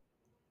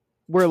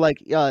 Where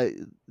like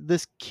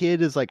this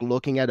kid is like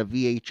looking at a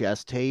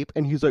VHS tape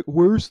and he's like,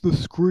 "Where's the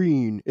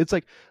screen?" It's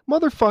like,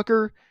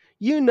 motherfucker,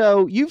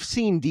 you've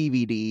seen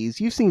DVDs,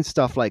 you've seen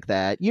stuff like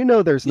that.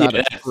 There's not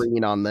a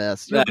screen on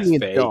this. You're being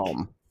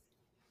dumb.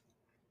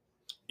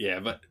 Yeah,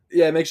 but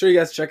yeah, make sure you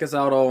guys check us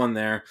out all on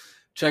there.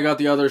 Check out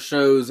the other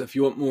shows. If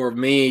you want more of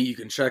me, you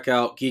can check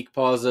out Geek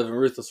Positive and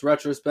Ruthless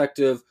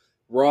Retrospective.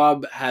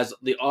 Rob has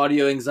the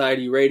Audio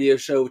Anxiety Radio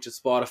Show, which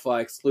is Spotify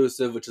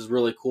exclusive, which is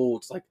really cool.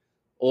 It's like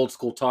old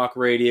school talk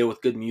radio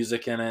with good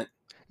music in it.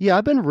 Yeah,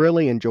 I've been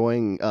really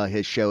enjoying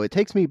his show. It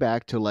takes me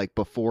back to like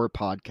before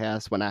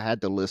podcasts when I had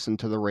to listen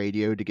to the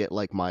radio to get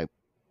like my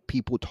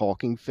people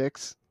talking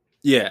fix.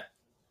 Yeah.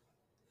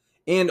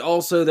 And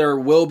also, there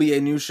will be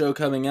a new show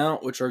coming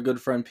out, which our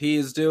good friend P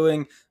is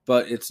doing,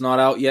 but it's not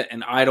out yet,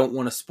 and I don't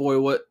want to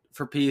spoil it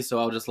for P, so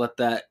I'll just let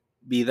that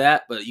be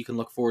that, but you can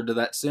look forward to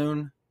that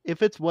soon.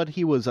 If it's what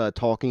he was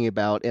talking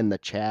about in the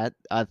chat,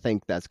 I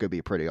think that's going to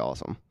be pretty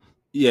awesome.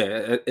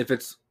 Yeah, if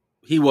it's...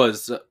 P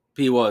was,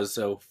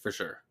 so for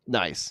sure.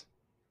 Nice.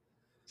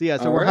 So yeah,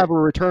 so we'll have a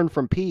return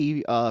from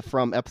P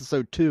from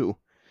episode 2.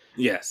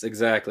 Yes,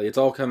 exactly. It's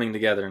all coming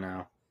together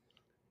now.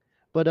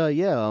 But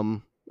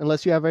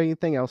unless you have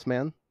anything else,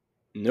 man.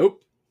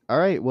 Nope. All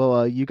right,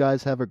 well, you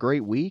guys have a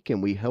great week,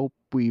 and we hope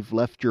we've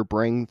left your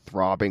brain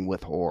throbbing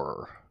with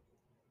horror.